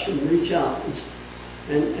touch and reach out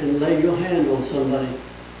and lay your hand on somebody.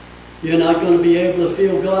 You're not going to be able to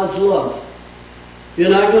feel God's love. You're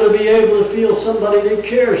not going to be able to feel somebody that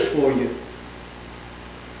cares for you.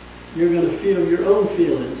 you're going to feel your own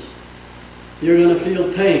feelings. You're going to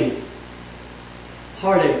feel pain,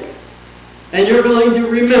 heartache. And you're going to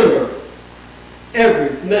remember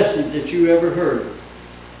every message that you ever heard.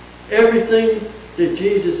 Everything that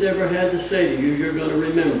Jesus ever had to say to you, you're going to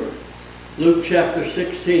remember. Luke chapter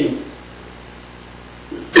 16,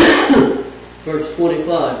 verse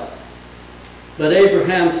 25. But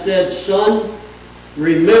Abraham said, Son,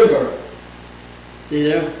 remember, see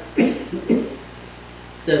there,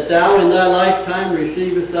 that thou in thy lifetime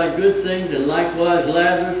receivest thy good things, and likewise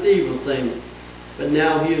Lazarus evil things. But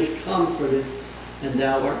now he is comforted, and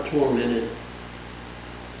thou art tormented.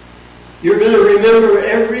 You're going to remember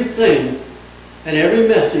everything and every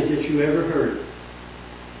message that you ever heard.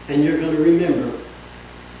 And you're going to remember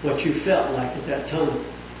what you felt like at that time.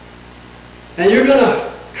 And you're going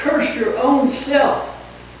to curse your own self.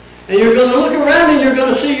 And you're going to look around and you're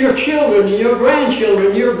going to see your children and your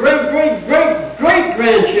grandchildren, your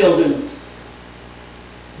great-great-great-great-grandchildren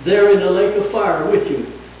there in the lake of fire with you.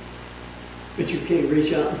 But you can't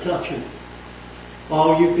reach out and touch them.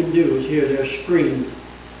 All you can do is hear their screams.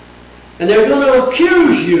 And they're going to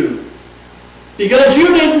accuse you because you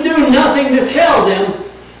didn't do nothing to tell them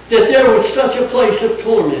that there was such a place of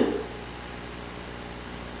torment.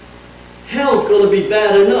 Hell's going to be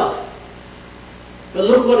bad enough. But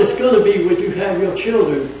look what it's going to be when you have your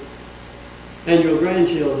children and your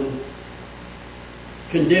grandchildren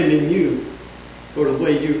condemning you for the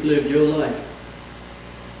way you've lived your life.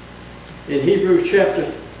 In Hebrews chapter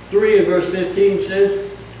 3 and verse 15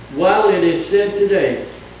 says, while it is said today,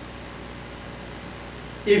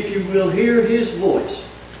 if you will hear his voice.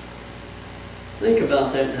 Think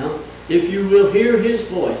about that now. If you will hear his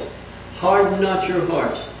voice, harden not your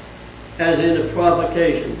hearts, as in a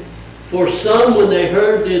provocation. For some, when they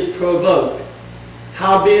heard, did provoke.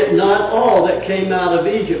 Howbeit not all that came out of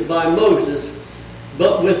Egypt by Moses,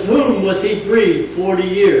 but with whom was he grieved 40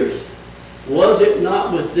 years? Was it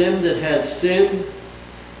not with them that had sinned,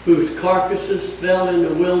 whose carcasses fell in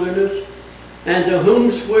the wilderness? And to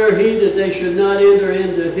whom sware he that they should not enter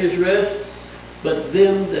into his rest, but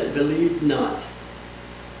them that believed not?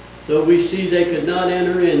 So we see they could not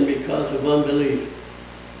enter in because of unbelief.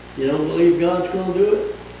 You don't believe God's going to do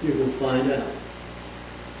it? You're going to find out.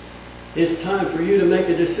 It's time for you to make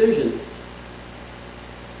a decision.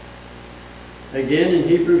 Again in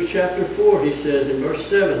Hebrews chapter 4 he says in verse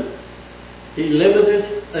 7, he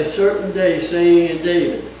limiteth a certain day, saying in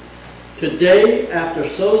David, today, after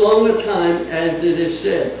so long a time, as it is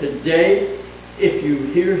said, today, if you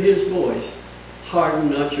hear his voice,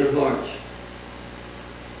 harden not your hearts.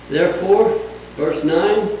 Therefore, verse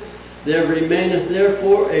 9, there remaineth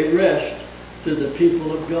therefore a rest to the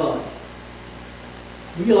people of God.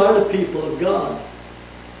 We are the people of God.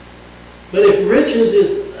 But if riches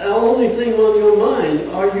is the only thing on your mind,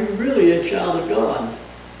 are you really a child of God?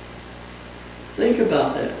 Think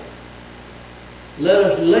about that. Let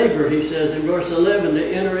us labor, he says in verse 11, to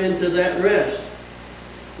enter into that rest,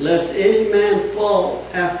 lest any man fall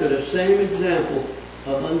after the same example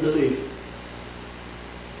of unbelief.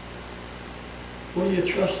 What are you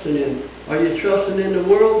trusting in? Are you trusting in the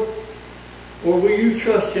world? Or will you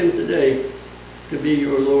trust him today to be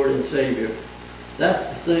your Lord and Savior? That's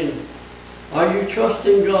the thing. Are you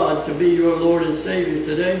trusting God to be your Lord and Savior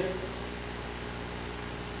today?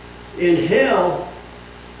 In hell,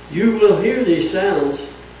 you will hear these sounds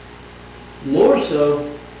more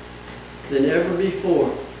so than ever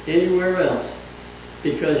before, anywhere else,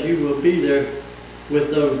 because you will be there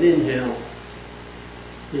with those in hell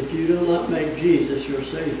if you do not make Jesus your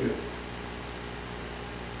Savior.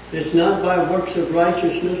 It's not by works of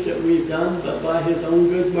righteousness that we've done, but by his own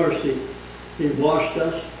good mercy. He washed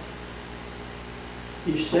us.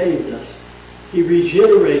 He saved us. He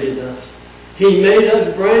regenerated us. He made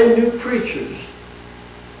us brand new creatures.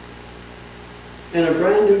 And a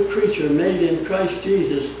brand new creature made in Christ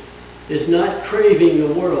Jesus is not craving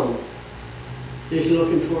the world. He's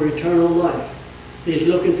looking for eternal life. He's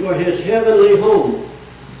looking for his heavenly home.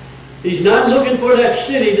 He's not looking for that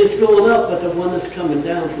city that's going up, but the one that's coming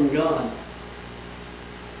down from God.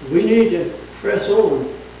 We need to press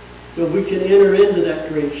on so we can enter into that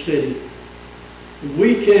great city.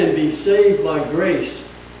 We can be saved by grace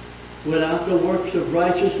without the works of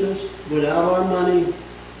righteousness, without our money,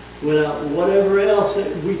 without whatever else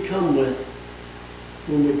that we come with.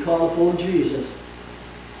 When we call upon Jesus,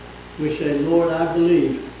 we say, Lord, I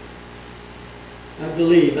believe. I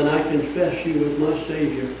believe and I confess you as my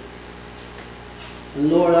Savior. And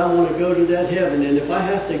Lord, I want to go to that heaven. And if I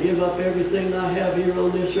have to give up everything I have here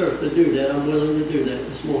on this earth to do that, I'm willing to do that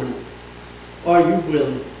this morning. Are you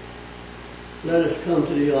willing? Let us come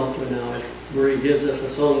to the altar now. Marie gives us a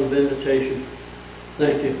song of invitation.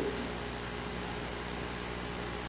 Thank you.